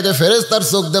তাকায় দেখে ফেরেশতার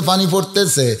চোখ দিয়ে পানি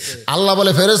পড়তেছে। আল্লাহ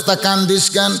বলে, ফেরেশতা কান্দিস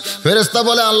কেন? ফেরেশতা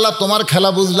বলে, আল্লাহ তোমার খেলা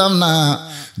বুঝলাম না।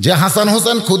 যে হাসান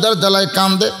হোসেন ক্ষুধার জ্বালায়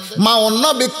কান্দে, মা ওড়না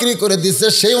বিক্রি করে দিছে,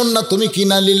 সেই ওড়না তুমি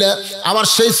কিনা নিলে, আবার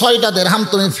সেই 6টা দিরহাম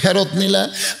তুমি ফেরত নিলে।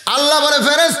 আল্লাহ বলে,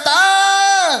 ফেরেশতা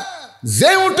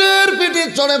যে উটের পিঠে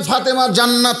চড়ে ফাতেমা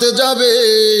জান্নাতে যাবে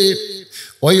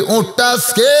ওই উটটা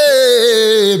আজকে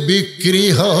বিক্রি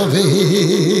হবে।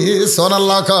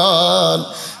 সুবহানাল্লাহ খান।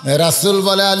 রাসূল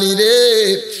বলে, আলী রে,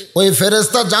 ওই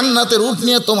ফেরেশতা জান্নাতের উট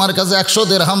নিয়ে তোমার কাছে 100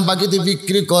 দিরহাম বাকিতে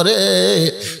বিক্রি করে,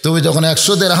 তুমি যখন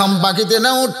 100 দিরহাম বাকিতে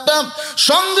না উঠটা,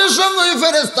 সঙ্গে সঙ্গে ওই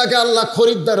ফেরেশতাকে আল্লাহ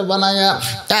খরিদ্দার বানায়া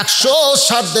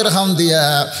 160 দিরহাম দিয়া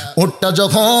উটটা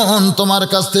যখন তোমার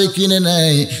কাছ থেকে কিনে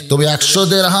নেয়, তুমি 100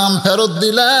 দিরহাম ফেরত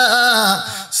দিলা,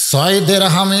 6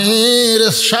 দিরহামের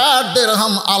 60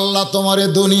 দিরহাম আল্লাহ তোমারে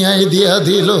দুনিয়ায় দিয়া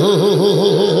দিল।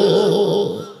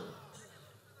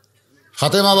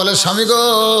 ফাতেমা বলে, স্বামী গো,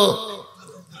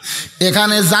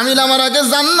 এখানে জামিল আমার আগে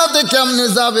জান্নাতে কেমনে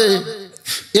যাবে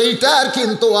এইটার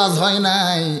কিন্তু ওয়াজ হয়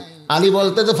নাই। আলী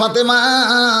বলতে যে, ফাতেমা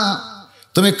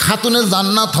তুমি খাতুনে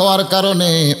জান্নাত হওয়ার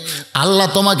কারণে আল্লাহ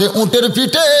তোমাকে উটের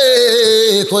পিঠে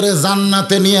করে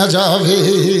জান্নাতে নিয়ে যাবে।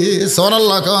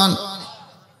 সুবহানাল্লাহ খান।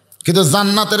 কিন্তু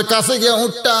জান্নাতের কাছে গিয়ে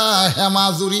উটটা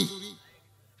হেমাজুরি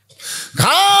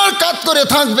ঘাড় কাত করে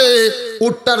থাকবে,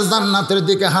 উটটার জান্নাতের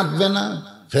দিকে হাঁটবে না।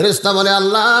 ফেরেশতা বলে,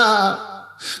 আল্লাহ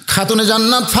খাতুনে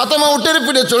জান্নাত ফাতেমা উটের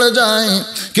পিঠে চলে যায়,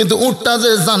 কিন্তু উটটা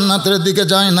যে জান্নাতের দিকে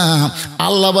যায় না।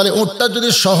 আল্লাহ বলে, উটটা যদি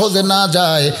সহজে না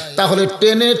যায় তাহলে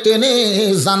টেনে টেনে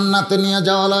জান্নাতে নিয়ে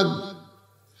যাওয়া লাগবে।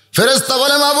 ফেরেশতা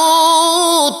বলে,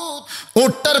 মাবুদ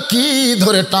উটটার কি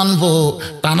ধরে টানবো,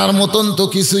 টানার মতন তো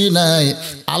কিছুই নাই।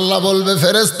 আল্লাহ বলবে,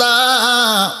 ফেরেশতা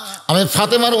আমি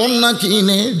ফাতেমার ওড়না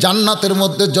কিনে জান্নাতের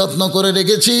মধ্যে যত্ন করে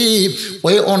রেখেছি,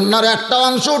 ওই ওড়নার একটা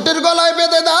অংশ উটের গলায়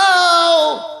বেঁধে দাও,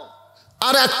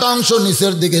 আর একটা অংশ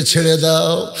নিচের দিকে ছেড়ে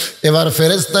দাও। এবার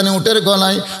ফেরেশতানি উটের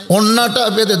গলায় ওড়নাটা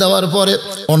বেঁধে দেওয়ার পরে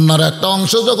ওড়নার একটা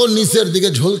অংশ যখন নিচের দিকে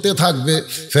ঝুলতে থাকবে,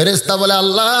 ফেরেশতা বলে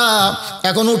আল্লাহ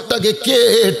এখন উটটাকে কে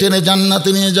টেনে জান্নাতে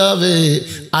নিয়ে যাবে?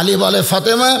 আলী বলে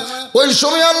ফাতেমা। ওই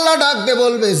সময় আল্লাহ ডাকতে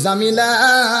বলবে জামিলা,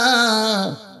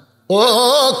 ও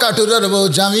কাটুরের বউ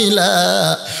জামিলা,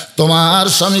 তোমার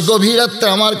স্বামী গভীর রাতে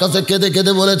আমার কাছে কেঁদে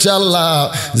কেঁদে বলেছে আল্লাহ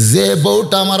যে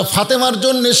বউটা আমার ফাতেমার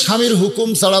জন্য স্বামীর হুকুম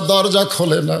ছাড়া দরজা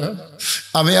খোলে না,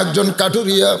 আমি একজন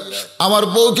কাটুরিয়া, আমার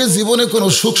বউকে জীবনে কোনো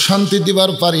সুখ শান্তি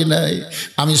দিবার পারি নাই,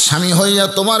 আমি স্বামী হইয়া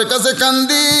তোমার কাছে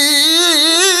কান্দি,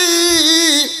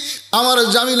 আমার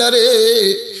জামিলা রে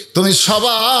তুমি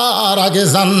সবার আগে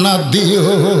জান্নাত দিও।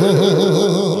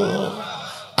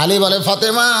 আলী বলে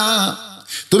ফাতেমা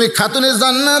তুমি খাতুনে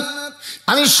জান্নাত,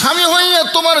 আমি স্বামী হইয়া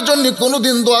তোমার জন্য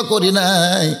কোনোদিন দোয়া করি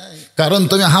নাই, কারণ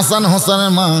তুমি হাসান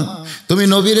হোসেনের মা, তুমি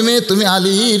নবীর মেয়ে, তুমি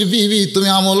আলীর বিবি, তুমি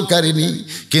আমলকারিনী,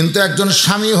 কিন্তু একজন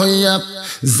স্বামী হইয়া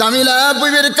জামিলা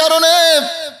বিবির কারণে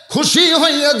খুশি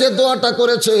হইয়া যে দোয়াটা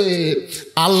করেছে,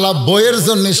 আল্লাহ বইয়ের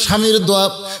জন্য স্বামীর দোয়া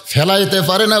ফেলাইতে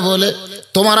পারে না বলে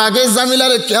তোমার আগে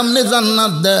জামিলারে কেমনে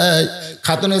জান্নাত দেয়?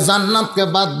 খাতুনে জান্নাতকে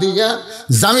বাদ দিয়া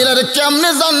জামিলারে কেমনে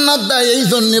জান্নাত দেয়? এই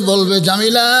জন্যে বলবে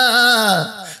জামিলা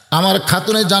আমার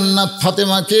খাতুনে জান্নাত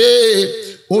ফাতেমাকে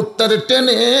উটটারে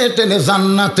টেনে টেনে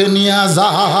জান্নাতে নিয়ে যা।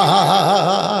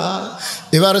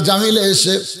 এবার জামিলা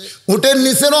এসে উটের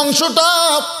নিচের অংশটা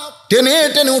টেনে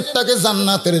টেনে উটটাকে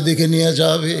জান্নাতের দিকে নিয়ে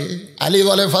যাবে। আলী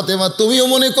বলে ফাতেমা তুমিও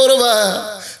মনে করবা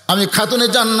আমি খাতুনে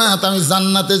জান্নাত, আমি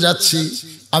জান্নাতে যাচ্ছি,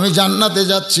 আমি জান্নাতে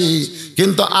যাচ্ছি,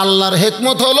 কিন্তু আল্লাহর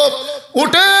হিকমত হলো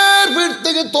উটের পিঠ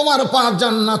থেকে তোমার পা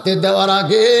জান্নাতে দেওয়ার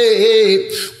আগে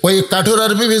ওই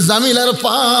কাঠুরার বিবি জামিলার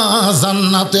পা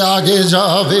জান্নাতে আগে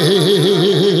যাবে।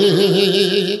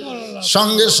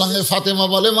 সঙ্গে সঙ্গে ফাতেমা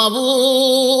বলে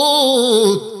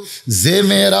মাবুদ যে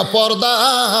মেয়েরা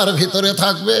পর্দার ভিতরে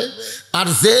থাকবে আর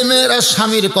যে মেয়েরা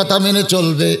স্বামীর কথা মেনে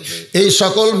চলবে এই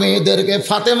সকল মেয়েদেরকে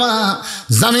ফাতেমা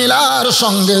জামিলার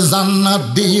সঙ্গে জান্নাত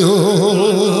দিও।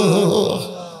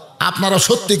 আপনারা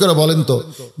সত্যি করে বলেন তো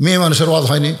মেয়ে মানুষের ওয়াজ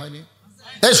হয়নি?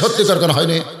 এই সত্যি করে কেন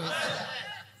হয়নি?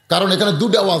 কারণ এখানে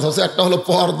দুটো ওয়াজ আছে, একটা হলো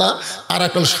পর্দা আর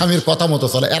একটা হলো স্বামীর কথা মতো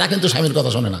চলে। এরা কিন্তু স্বামীর কথা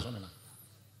শোনে না।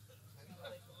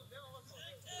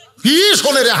 কি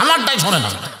শোনে রে? আমারটাই শোনে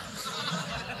না।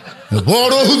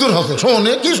 বড় হুজুর হবে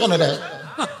শোনে, কি শোনে রে?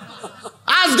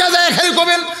 আজকে যায় খালি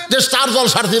কবেন যে স্টার জল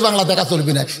সারথি বাংলা দেখা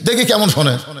চলবি না, দেখি কেমন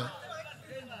শোনে।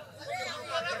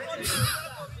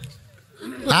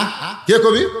 হ্যাঁ কে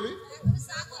কবি?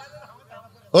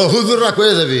 ও হুজুররা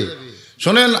কয়ে যাবি।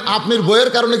 শোনেন আপনার বইয়ের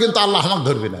কারণে কিন্তু আল্লাহ আমাকে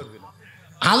ধরবি না,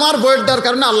 আমার বইয়ের দেওয়ার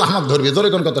কারণে আল্লাহ আমাকে ধরবি। ধরে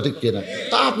কোন কথা ঠিক কিনা?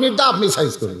 তা আপনি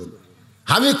সাইজ করবেন।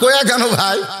 আমি কয়া কেন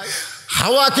ভাই,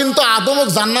 হাওয়া কিন্তু আদমক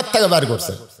জান্নাত থেকে বের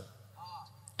করছে।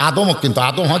 আদমক কিন্তু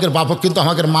আদম আমাদের বাপক কিন্তু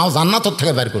আমাদের মাও জান্নাতর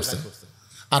থেকে বের করছে,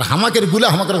 আর আমাদের গুলে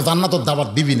আমাদের জান্নাতর দাবার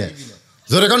দিবি না।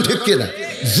 জোরে কোন ঠিক কিনা?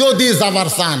 যদি যাবার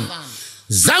চান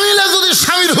জামিলা যদি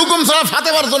স্বামীর হুকুম ছাড়া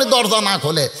ফাতেমার জন্য দরজা না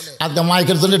খোলে, আজকে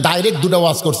মাইকের জন্য ডাইরেক্ট দুটো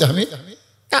ওয়াজ করছে আমি,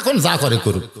 এখন যা করে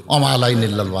করুক, ওমা আলাইন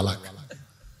ইল্লাল বালাগ।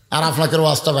 আর আপনাকে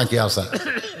ওয়াজটা বাকি আছে।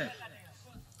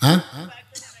 হ্যাঁ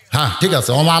হ্যাঁ ঠিক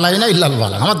আছে, ওমা আলাইনা ইল্লাল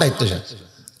বালাগ, আমার দায়িত্ব শেষ।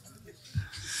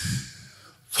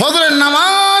 ফজরের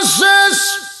নামাজ শেষ,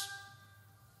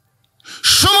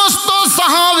 সমস্ত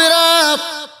সাহাবীরা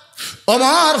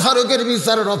ওমর ফারুকের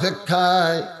বিচারের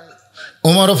অপেক্ষায়।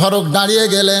 ওমর ফারুক দাঁড়িয়ে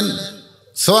গেলেন,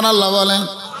 সুবহানাল্লাহ বলেন।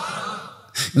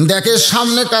 দেখে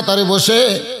সামনে কাতারে বসে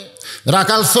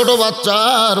রাখাল ছোট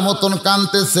বাচ্চার মতন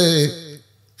কাঁদতেছে।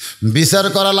 বিচার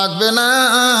করা লাগবে না,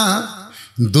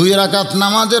 2 রাকাত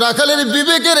নামাজে রাখালের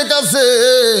বিবেকের কাছে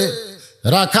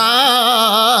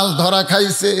রাখাল ধরা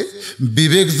খাইছে।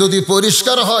 বিবেক যদি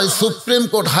পরিষ্কার হয় সুপ্রিম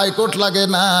কোর্ট হাইকোর্ট লাগে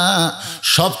না।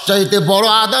 সবচাইতে বড়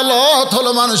আদালত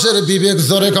হলো মানুষের বিবেক।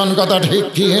 জোরে কোন কথা ঠিক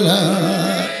কি না?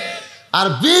 আর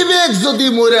বিবেক যদি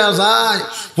মরে যায়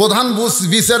প্রধান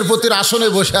বিচারপতির আসনে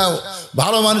বসাও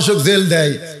ভালো মানুষক জেল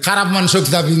দেয়, খারাপ মানুষক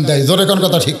জামিন দেয়। জোরে কোন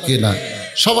কথা ঠিক কি না?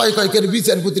 সবাই কয়েকের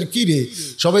বিচারপতির কি রে?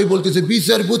 সবাই বলতেছে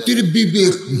বিচারপতির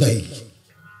বিবেক নাই।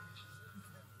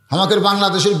 আমাদের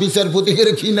বাংলাদেশের বিচারপতির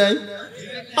কি নাই?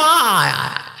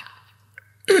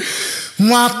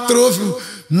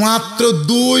 মাত্র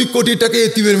 2 কোটি টাকা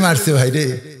এতিমের মারছে ভাই রে।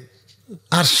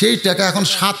 আর সেই টাকা এখন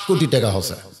 7 কোটি টাকা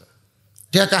হচ্ছে।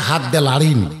 টাকা হাত দিয়ে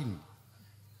লাড়িনি।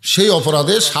 সেই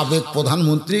অপরাধে সাবেক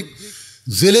প্রধানমন্ত্রী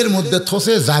জেলের মধ্যে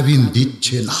থসে জামিন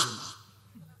দিচ্ছে না।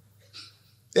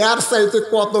 এর চাইতে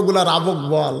কতগুলা রাবক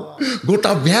বল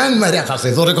গোটা ব্যাং মেরে খাচ্ছে।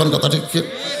 জোরে কোন কথা ঠিক?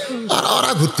 আর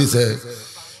ওরা ঘুরতেছে।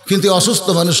 কিন্তু অসুস্থ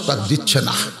মানুষটা দিচ্ছে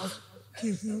না।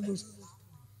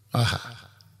 আহা,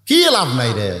 কি লাভ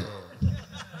নাই রে।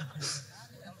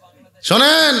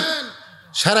 শোনেন,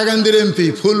 সারাগান্ধীর এমপি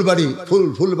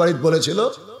ফুলবাড়ি বলেছিল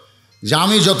যে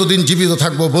আমি যতদিন জীবিত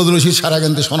থাকবো বজলুর রশিদ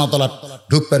সারাগান্ধী সোনাতলা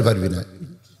ঢুকতে পারবি না।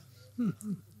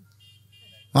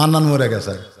 মান্নান মরে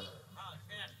গেছে।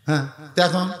 হ্যাঁ,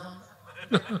 এখন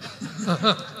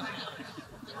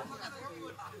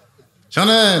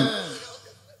শোনেন,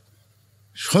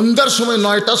 সন্ধ্যার সময়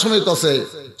 9টার সময় কসে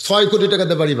 6 কোটি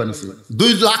টাকাতে বাড়ি বানিয়েছি, 2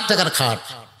 লাখ টাকার খাট,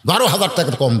 12,000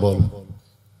 টাকার কম্বল।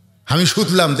 আমি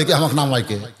শুতলাম, দেখি আমাকে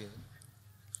নামাইকে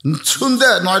শুনতে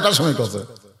 9টার সময় কসে,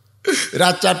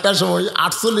 রাত 4টার সময়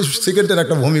 48 সেকেন্ডের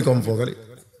একটা ভূমিকম্প করে।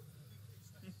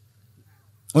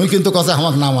 ওই কিন্তু কসে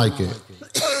আমাকে নামাইকে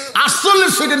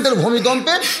 48 সেকেন্ডের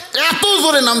ভূমিকম্পে এত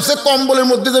জোরে নামছে, কম্বলের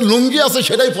মধ্যে যে লুঙ্গি আছে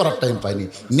সেটাই পরার টাইম পাইনি,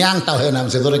 ন্যাংটা হয়ে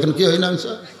নামছে। ধরে কেন কি হয়ে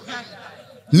নামছে?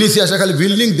 নিচে আসে খালি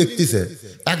বিল্ডিং দেখতেছে।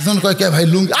 একজন কয় কে ভাই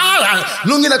লুঙ্গি,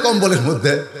 লুঙ্গি না কম্বলের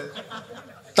মধ্যে।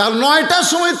 তার 9টার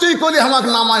সময় তুই কলি আমাকে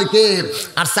নামাই কে,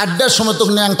 আর 4টার সময়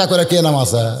তোকে ন্যাংটা করে কে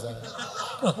নামাছে?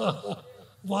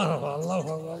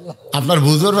 আপনার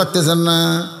বুঝতে পারতেছেন না?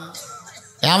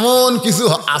 এমন কিছু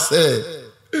আছে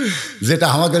যেটা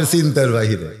আমাদের চিন্তার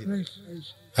বাহিরে।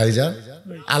 ভাইজান,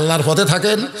 আল্লাহর পথে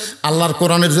থাকেন, আল্লাহর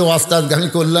কোরআনের যে ওয়াজটা আমি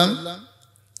করলাম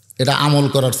এটা আমল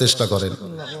করার চেষ্টা করেন।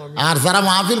 আর যারা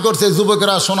মাহফিল করছে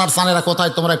যুবকেরা, সোনার চানেরা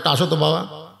কোথায় তোমরা একটা আসো তো বাবা।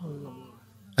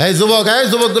 এই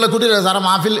যুবকগুলো কুটিরে যারা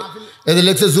মাহফিল এদের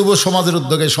লিখছে যুব সমাজের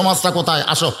উদ্যোগে, সমাজটা কোথায়?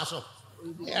 আসো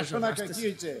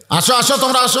আসো আসো,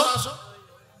 তোমরা আসো,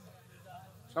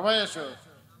 সবাই আসো।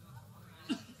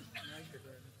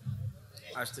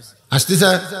 আসতেছে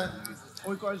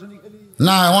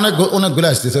না, অনেকগুলো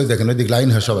আসতেছে। ওই দেখেন, ওই দিক লাইন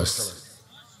হয়ে সব আসছে।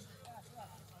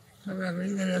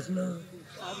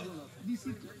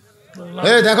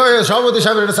 এই দেখো, সভাপতি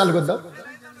সাহেবের এটা চালু করে দাও।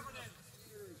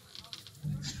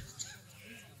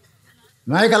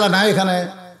 নাই খেলা নাই এখানে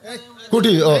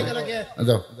কুটি। ও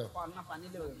যাও,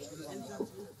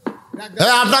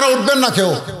 আপনারা উঠবেন না,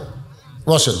 কেউ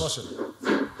বসেন।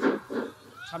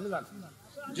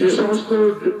 যে সমস্ত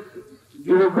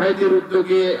যুবক ভাইদের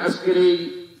উদ্যোগে আজকের এই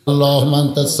আল্লাহুম্মা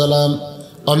আনতাস সালাম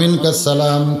ওয়া মিনকাস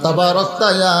সালাম তাবারাকতা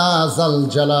ইয়া যাল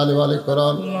জালালি ওয়াল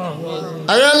ইকরাম।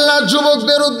 আয় আল্লাহ,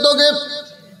 যুবকদের উদ্যোগে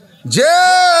যে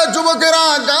যুবকেরা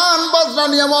গান বাজনা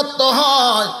নিয়ে মত্ত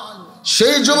হয়,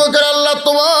 সেই যুবকের আল্লাহ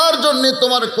তোমার জন্য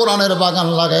তোমার কোরআনের বাগান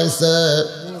লাগাইছে।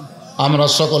 আমরা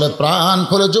সকলে প্রাণ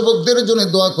খুলে যুবকদের জন্য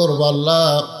দোয়া করবো। আল্লাহ,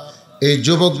 এই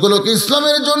যুবকগুলোকে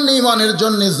ইসলামের জন্য, ইমানের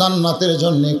জন্য, জান্নাতের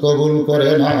জন্য কবুল করে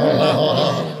নাও।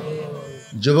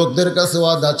 যুবকদের কাছে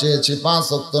ওয়াদা চেয়েছি 5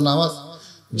 ওয়াক্ত নামাজ।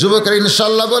 যুবকেরা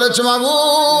ইনশাআল্লাহ বলেছে,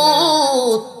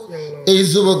 মাবুদ এই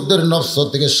যুবকদের নফস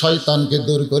থেকে শয়তানকে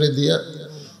দূর করে দিয়া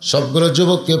সবগুলো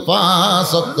যুবককে 5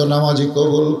 ওয়াক্ত নামাজি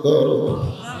কবুল করো।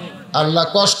 আল্লাহ,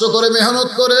 কষ্ট করে মেহনত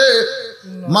করে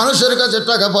মানুষের কাছে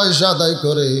টাকা পয়সা আদায়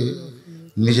করে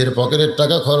নিজের পকেটের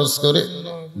টাকা খরচ করে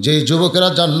যেই যুবকেরা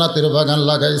জান্নাতের বাগান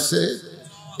লাগাইছে,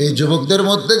 এই যুবকদের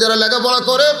মধ্যে যারা লেখাপড়া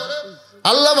করে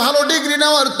আল্লাহ ভালো ডিগ্রি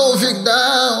নেওয়ার তৌফিক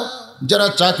দাও। যারা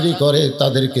চাকরি করে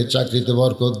তাদেরকে চাকরিতে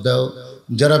বরকত দাও।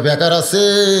 যারা বেকার আছে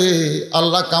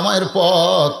আল্লাহ কামাইয়ের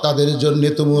পথ তাদের জন্য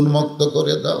তুমি উন্মুক্ত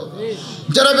করে দাও।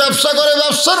 যারা ব্যবসা করে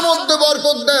ব্যবসার মধ্যে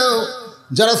বরকত দাও।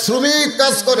 যারা শ্রমিক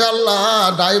কাজ করে আল্লাহ,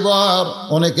 ড্রাইভার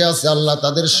অনেকে আছে আল্লাহ,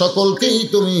 তাদের সকলকেই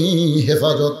তুমি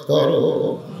হেফাজত করো।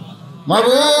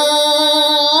 মাবুদ,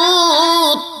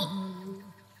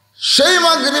 সেই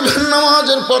মাগরিবের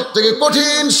নামাজের পর থেকে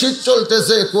কঠিন শীত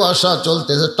চলতেছে, কুয়াশা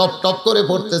চলতেছে, টপ টপ করে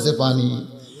পড়তেছে পানি।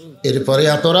 এরপরে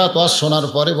এত রাত ওয়াজ শোনার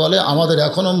পরে বলে আমাদের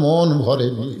এখনো মন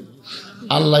ভরেনি।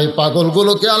 আল্লাহ, এই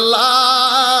পাগলগুলোকে আল্লাহ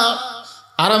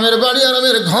আরামের বাড়ি,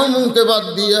 আরামের ঘুমকে বাদ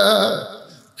দিয়া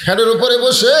খেড়ের উপরে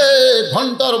বসে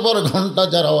ঘন্টার পর ঘন্টা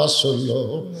যারা ওয়াজ শুনলো,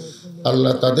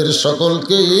 আল্লাহ তাদের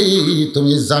সকলকেই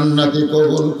তুমি জান্নাতি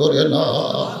কবুল করে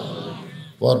নাও।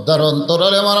 পর্দার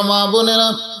অন্তরালে আমার মা বোনেরা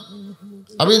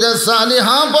আবিদা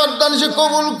সালিহা পর্দানিসে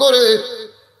কবুল করে,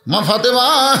 মা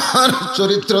ফাতেমার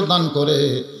চরিত্র দান করে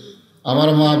আমার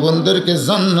মা বোনদেরকে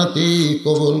জান্নাতি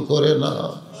কবুল করে নাও।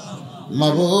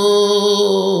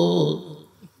 মাবুদ,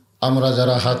 আমরা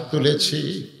যারা হাত তুলেছি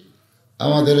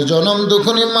আমাদের জনম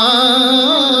দুঃখনী মা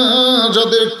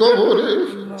যাদের কবরে,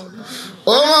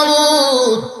 ও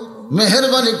মাবুদ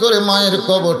মেহেরবানি করে মায়ের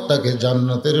কবরটাকে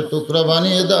জান্নাতের টুকরা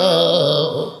বানিয়ে দাও।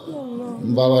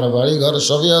 বাবার বাড়ি ঘর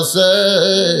সবই আছে,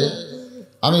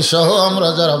 আমি সহ আমরা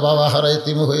যারা বাবা হারা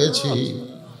এতিম হয়েছি,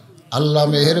 আল্লাহ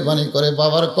মেহেরবানি করে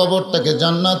বাবার কবরটাকে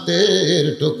জান্নাতের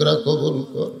টুকরা কবুল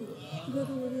কর।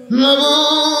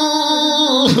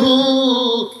 মাবুদ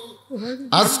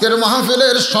আজকের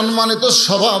মাহফিলের সম্মানিত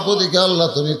সভাপতিকে আল্লাহ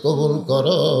তুমি কবুল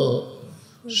করো,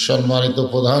 সম্মানিত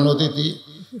প্রধান অতিথি,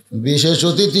 বিশেষ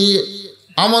অতিথি,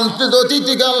 আমন্ত্রিত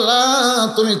অতিথিকে আল্লাহ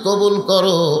তুমি কবুল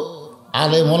করো,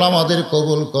 আলেম ওলামাদের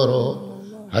কবুল করো,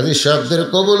 হাজী সাহেবদের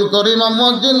কবুল করো, ইমাম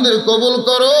মুয়াজ্জিনদের কবুল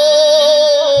করো,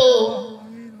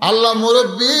 আল্লাহ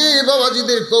মুরব্বী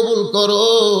বাবাজিদের কবুল করো,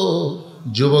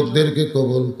 যুবকদেরকে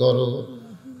কবুল করো,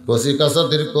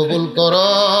 কচিকাচাদের কবুল করো।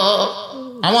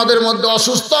 আমাদের মধ্যে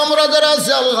অসুস্থ আমরা যারা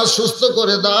আছি আল্লাহ সুস্থ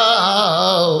করে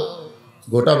দাও।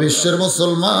 গোটা বিশ্বের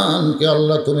মুসলমানকে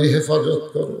আল্লাহ তুমি হেফাজত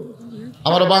করো।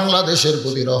 আমার বাংলাদেশের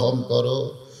প্রতি রহম করো।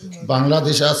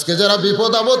 বাংলাদেশে আজকে যারা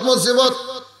বিপদ আপদ মুসিবত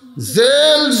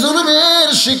জেল জুলুমের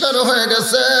শিকার হয়ে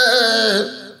গেছে,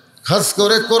 খাস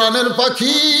করে কোরআনের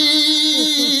পাখি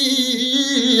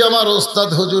আমার ওস্তাদ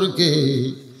হুজুরকে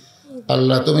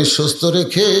আল্লাহ তুমি সুস্থ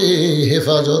রেখে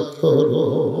হেফাজত করো।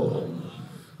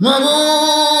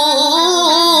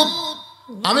 মাবুদ,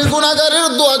 আমি গুনাহগারের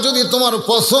দোয়া যদি তোমার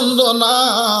পছন্দ না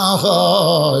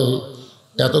হয়,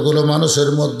 এতগুলো মানুষের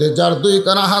মধ্যে যার দুই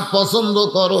কানা হাত পছন্দ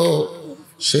করো,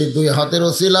 সেই দুই হাতের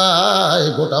ওসিলায়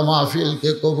গোটা মাহফিলকে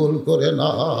কবুল করে না।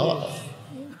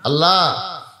 আল্লাহ,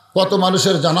 কত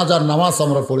মানুষের জানাজার নামাজ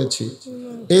আমরা পড়েছি,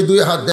 এই দুই হাত